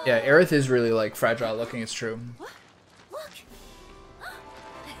smoke! Yeah, Aerith is really like fragile looking. It's true.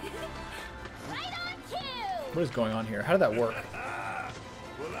 Right on cue! What is going on here? How did that work?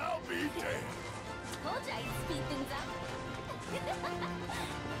 Well, I'll be damned. Told you I'd speed things up.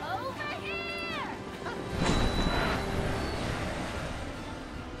 Over here!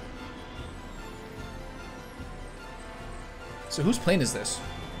 So whose plane is this?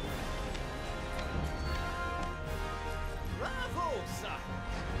 Bravo, son!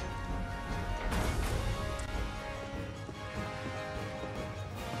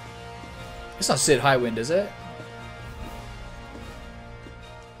 It's not Sid Highwind, is it?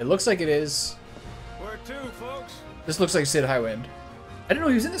 It looks like it is. Where to, folks? This looks like Sid Highwind. I didn't know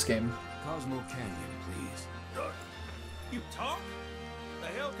he was in this game. Cosmo Canyon, please. You talk? The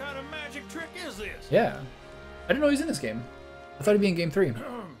hell kind of magic trick is this? Yeah. I didn't know he was in this game. I thought he'd be in game 3.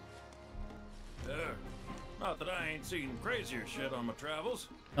 Not that I ain't seen crazier shit on my travels.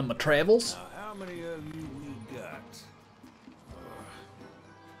 On my travels? Now, how many of you we got?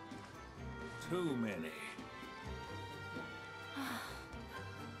 Too many.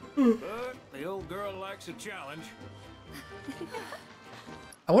 But the old girl likes a challenge.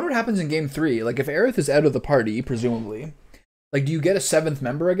 I wonder what happens in game 3. Like, if Aerith is out of the party, presumably, like, do you get a 7th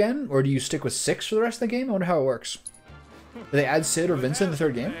member again? Or do you stick with 6 for the rest of the game? I wonder how it works. Do they add Sid or Vincent in the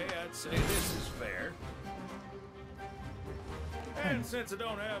 3rd game? I'd say this is fair. And since I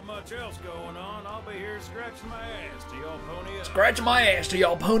don't have much else going on, I'll be here scratching my ass till y'all pony up. Scratch my ass till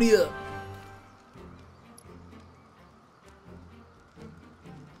y'all pony up.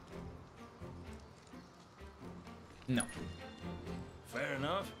 No. Fair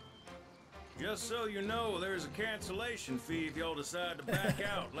enough. Just so you know, there's a cancellation fee if y'all decide to back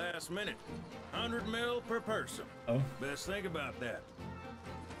out last minute. 100 mil per person. Oh. Best think about that.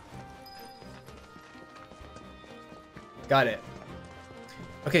 Got it.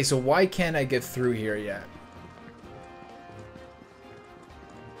 Okay, so why can't I get through here yet?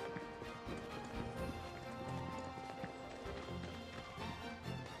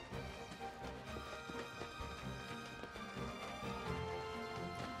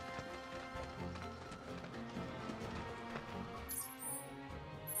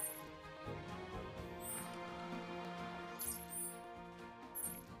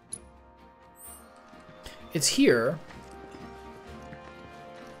 It's here.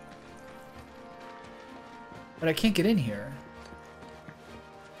 But I can't get in here.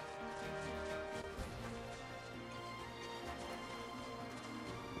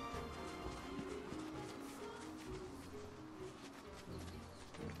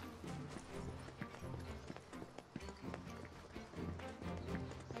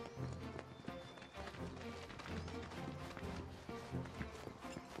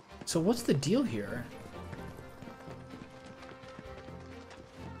 So what's the deal here?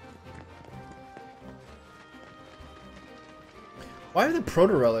 Why are the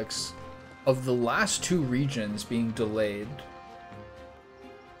proto-relics of the last 2 regions being delayed?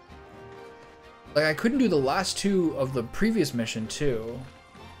 Like, I couldn't do the last 2 of the previous mission, too.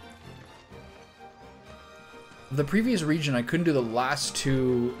 The previous region, I couldn't do the last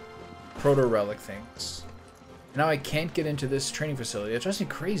 2 proto-relic things. Now I can't get into this training facility. It drives me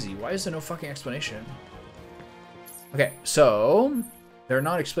crazy. Why is there no fucking explanation? Okay, so they're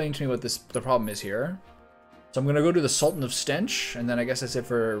not explaining to me what the problem is here. So I'm gonna go to the Sultan of Stench, and then I guess that's it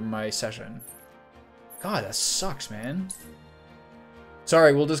for my session. God, that sucks, man.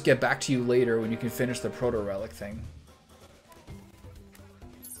 Sorry, we'll just get back to you later when you can finish the proto-relic thing.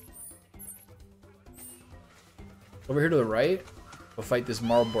 Over here to the right, we'll fight this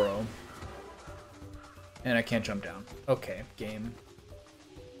Marlboro. And I can't jump down. Okay, game.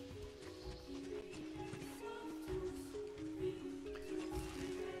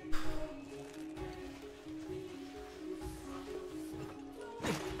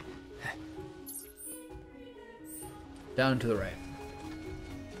 Down to the right.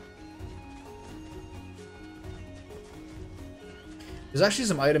 There's actually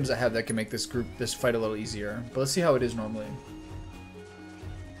some items I have that can make this fight a little easier, but let's see how it is normally.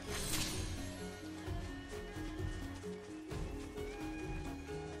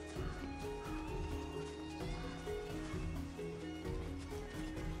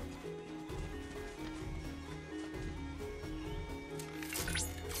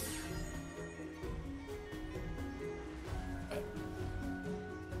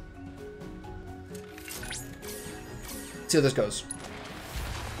 See how this goes.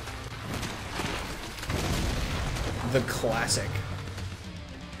 The classic.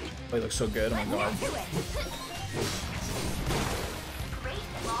 Oh, he looks so good. Oh my god.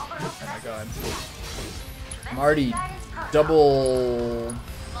 Oh my god. I'm already double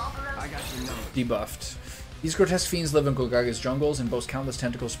debuffed. These grotesque fiends live in Golgaga's jungles and boast countless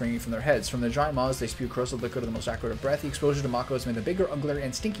tentacles springing from their heads. From their giant maws, they spew corrosive liquid of the most acrid of breath. The exposure to Mako has made them bigger, uglier,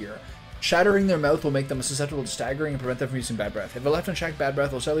 and stinkier. Shattering their mouth will make them susceptible to staggering and prevent them from using bad breath. If left unchecked, bad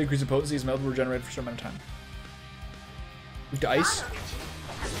breath will slightly increase the potency. His mouth will regenerate for a certain amount of time. Move to ice.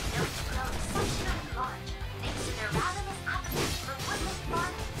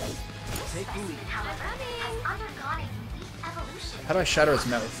 How do I shatter its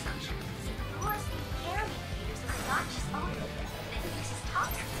mouth?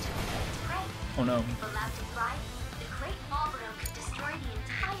 Oh no.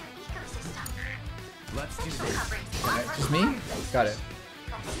 Let's do this. Alright, just me? Got it.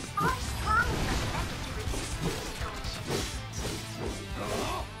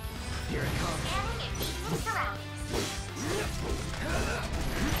 Here it comes.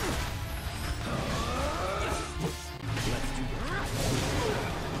 Let's do this.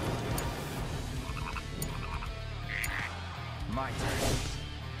 My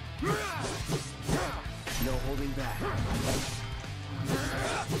turn. No holding back.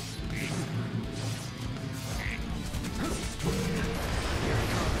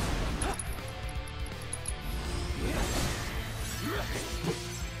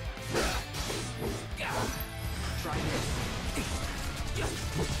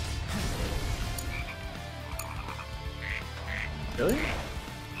 Really?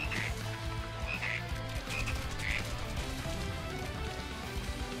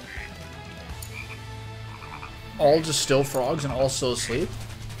 All just still frogs and all still asleep?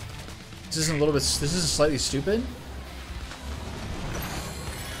 This isn't a little bit. This is slightly stupid.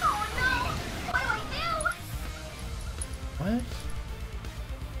 Oh no! What do I do? What?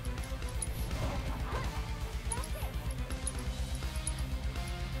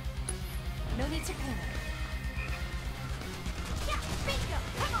 No need to panic. Yeah, bingo!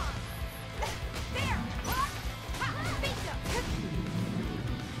 Come on! There! Ha! Bingo!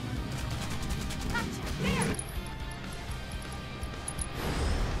 Gotcha! There!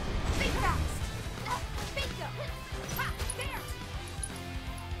 Think fast! Bingo! Ha! There!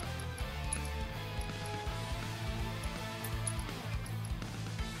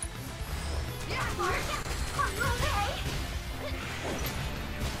 Yeah! Are you okay?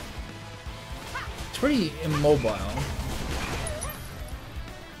 It's pretty immobile.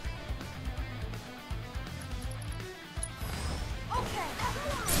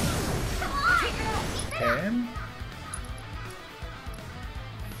 Okay.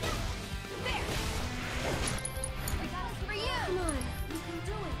 Come on, you can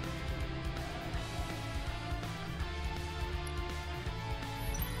do it.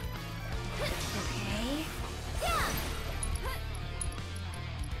 Okay.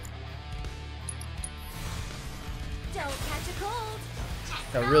 Don't catch a cold.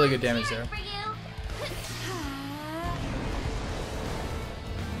 Got really good damage there. For you.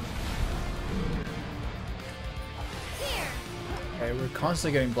 Here. Okay, we're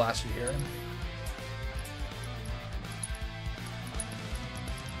constantly getting blasted here.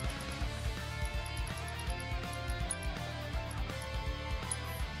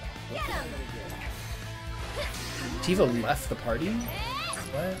 Get him. Tifa left the party?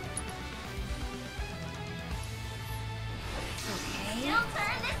 What? Don't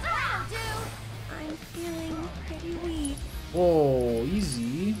turn this around, dude. I'm feeling pretty weak. Whoa,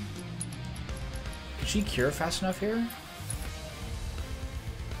 easy. Can she cure fast enough here?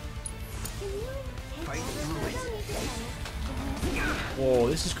 Fight through it. Whoa,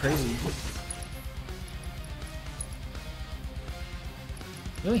 this is crazy.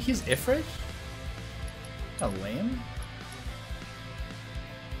 Really? He's Ifrit? Not lame.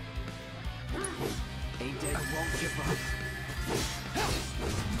 Ain't dead, won't give up.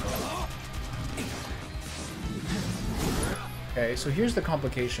 Okay, so here's the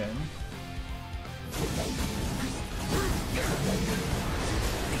complication.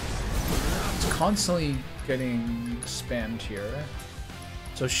 It's constantly getting spammed here.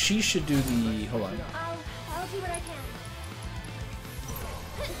 So she should do the... Hold on. I'll do what I can.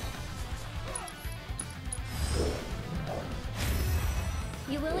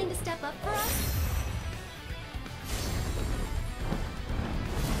 You willing to step up for us?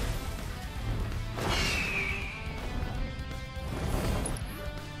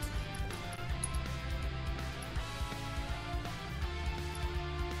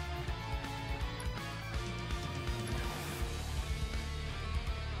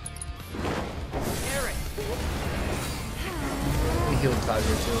 We healed Cloud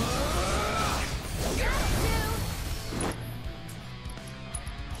here too.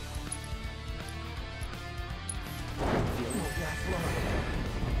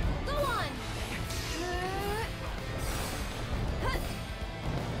 Go on.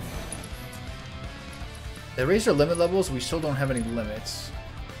 They raised our limit levels, we still don't have any limits.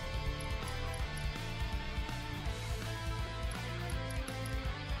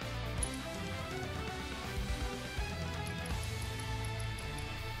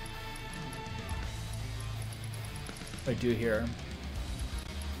 What do I do here?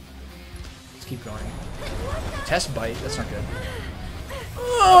 Let's keep going. Test bite, that's not good.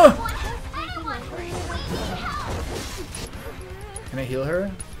 Can I heal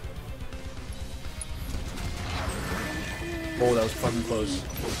her? Oh, that was fucking close.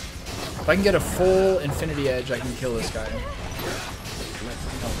 If I can get a full Infinity Edge, I can kill this guy. Oh,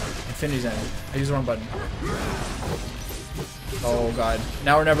 Infinity's End. I used the wrong button. Oh god.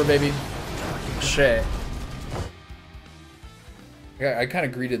 Now or never, baby. Shit. Yeah, I kind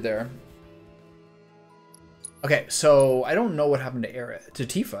of greeted there. Okay, so I don't know what happened to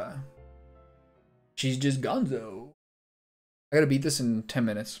Tifa. She's just gonzo. I gotta beat this in 10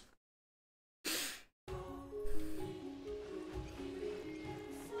 minutes.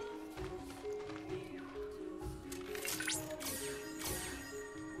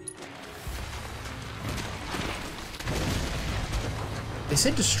 They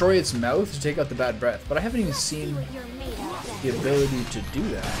said destroy its mouth to take out the bad breath, but I haven't even seen the ability to do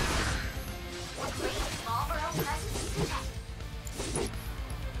that.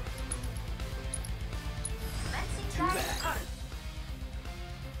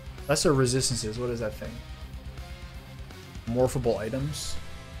 Lesser resistances, what is that thing? Morphable items?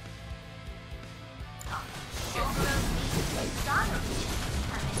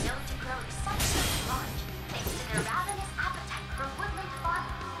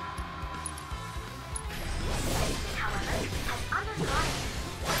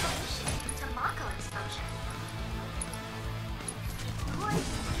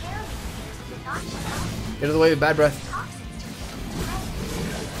 Get out of the way with bad breath.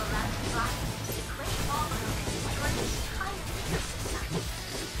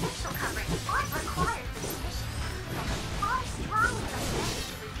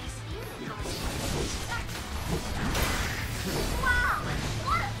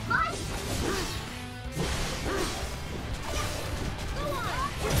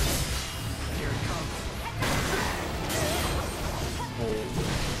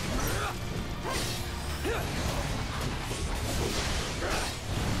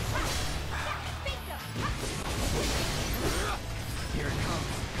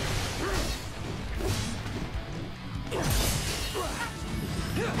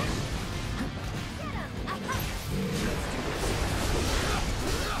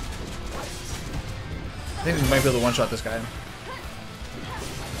 I think we might be able to one-shot this guy.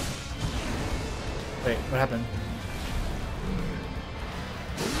 Wait, what happened?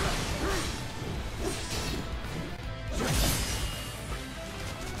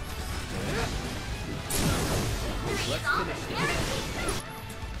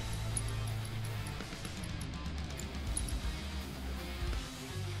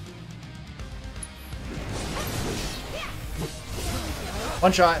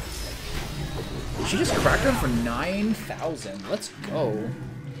 One shot. She just cracked him for 9,000. Let's go.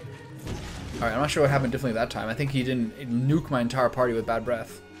 Alright, I'm not sure what happened differently that time. I think he didn't nuke my entire party with bad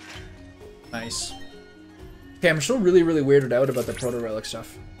breath. Nice. Okay, I'm still really weirded out about the proto-relic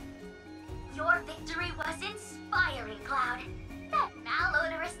stuff. Your victory was inspiring, Cloud. That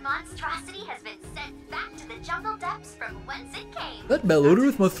malodorous monstrosity has been sent back to the jungle depths from whence it came. That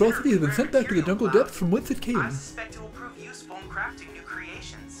malodorous monstrosity has been sent back to the jungle depths from whence it came. I suspect it will prove useful in crafting new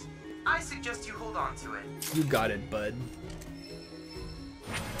creations. I suggest you hold on to it. You got it, bud.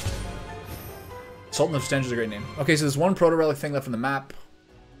 Sultan of Stench is a great name. Okay, so there's one proto-relic thing left on the map.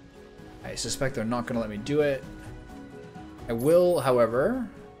 I suspect they're not going to let me do it. I will, however,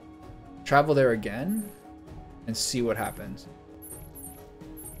 travel there again and see what happens.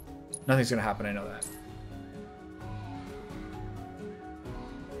 Nothing's gonna happen, I know that.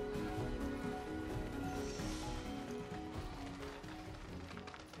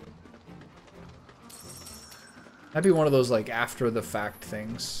 That'd be one of those like after the fact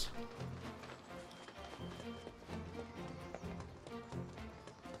things.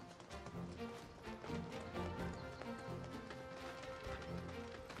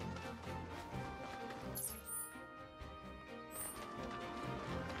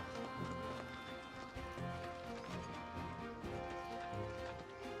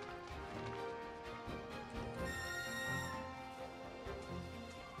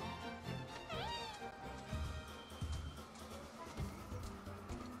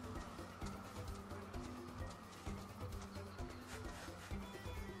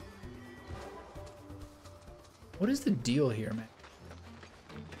 What is the deal here, man?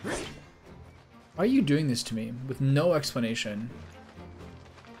 Why are you doing this to me with no explanation?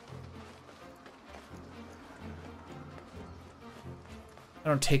 I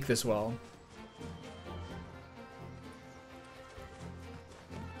don't take this well.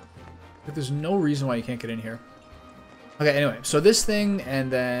 Like, there's no reason why you can't get in here. Okay, anyway, so this thing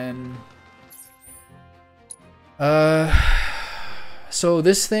and then... So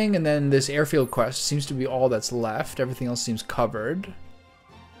this thing and then this airfield quest seems to be all that's left. Everything else seems covered.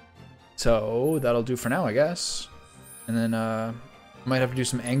 So that'll do for now, I guess. And then I might have to do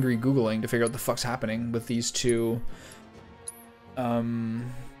some angry Googling to figure out what the fuck's happening with these two. With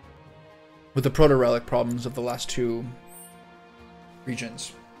the proto-relic problems of the last two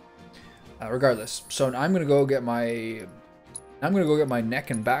regions. Regardless, so I'm gonna go get my neck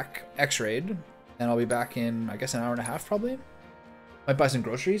and back x-rayed, and I'll be back in, I guess, an hour and a half probably. Might buy some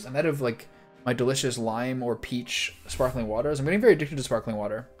groceries. I'm out of like my delicious lime or peach sparkling waters. I'm getting very addicted to sparkling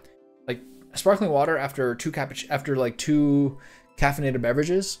water. Like sparkling water after two caffeinated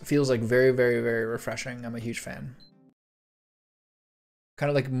beverages feels like very, very, very refreshing. I'm a huge fan.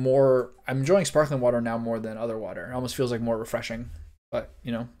 Kind of like more. I'm enjoying sparkling water now more than other water. It almost feels like more refreshing. But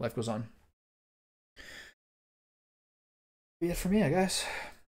you know, life goes on. Be it for me, I guess.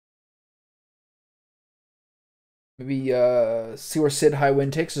 Maybe see where Sid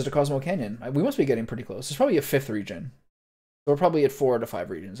Highwind takes us to Cosmo Canyon. We must be getting pretty close. It's probably a 5th region. So we're probably at 4 to 5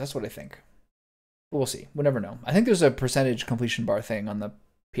 regions. That's what I think. But we'll see. We'll never know. I think there's a percentage completion bar thing on the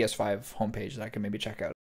PS5 homepage that I can maybe check out.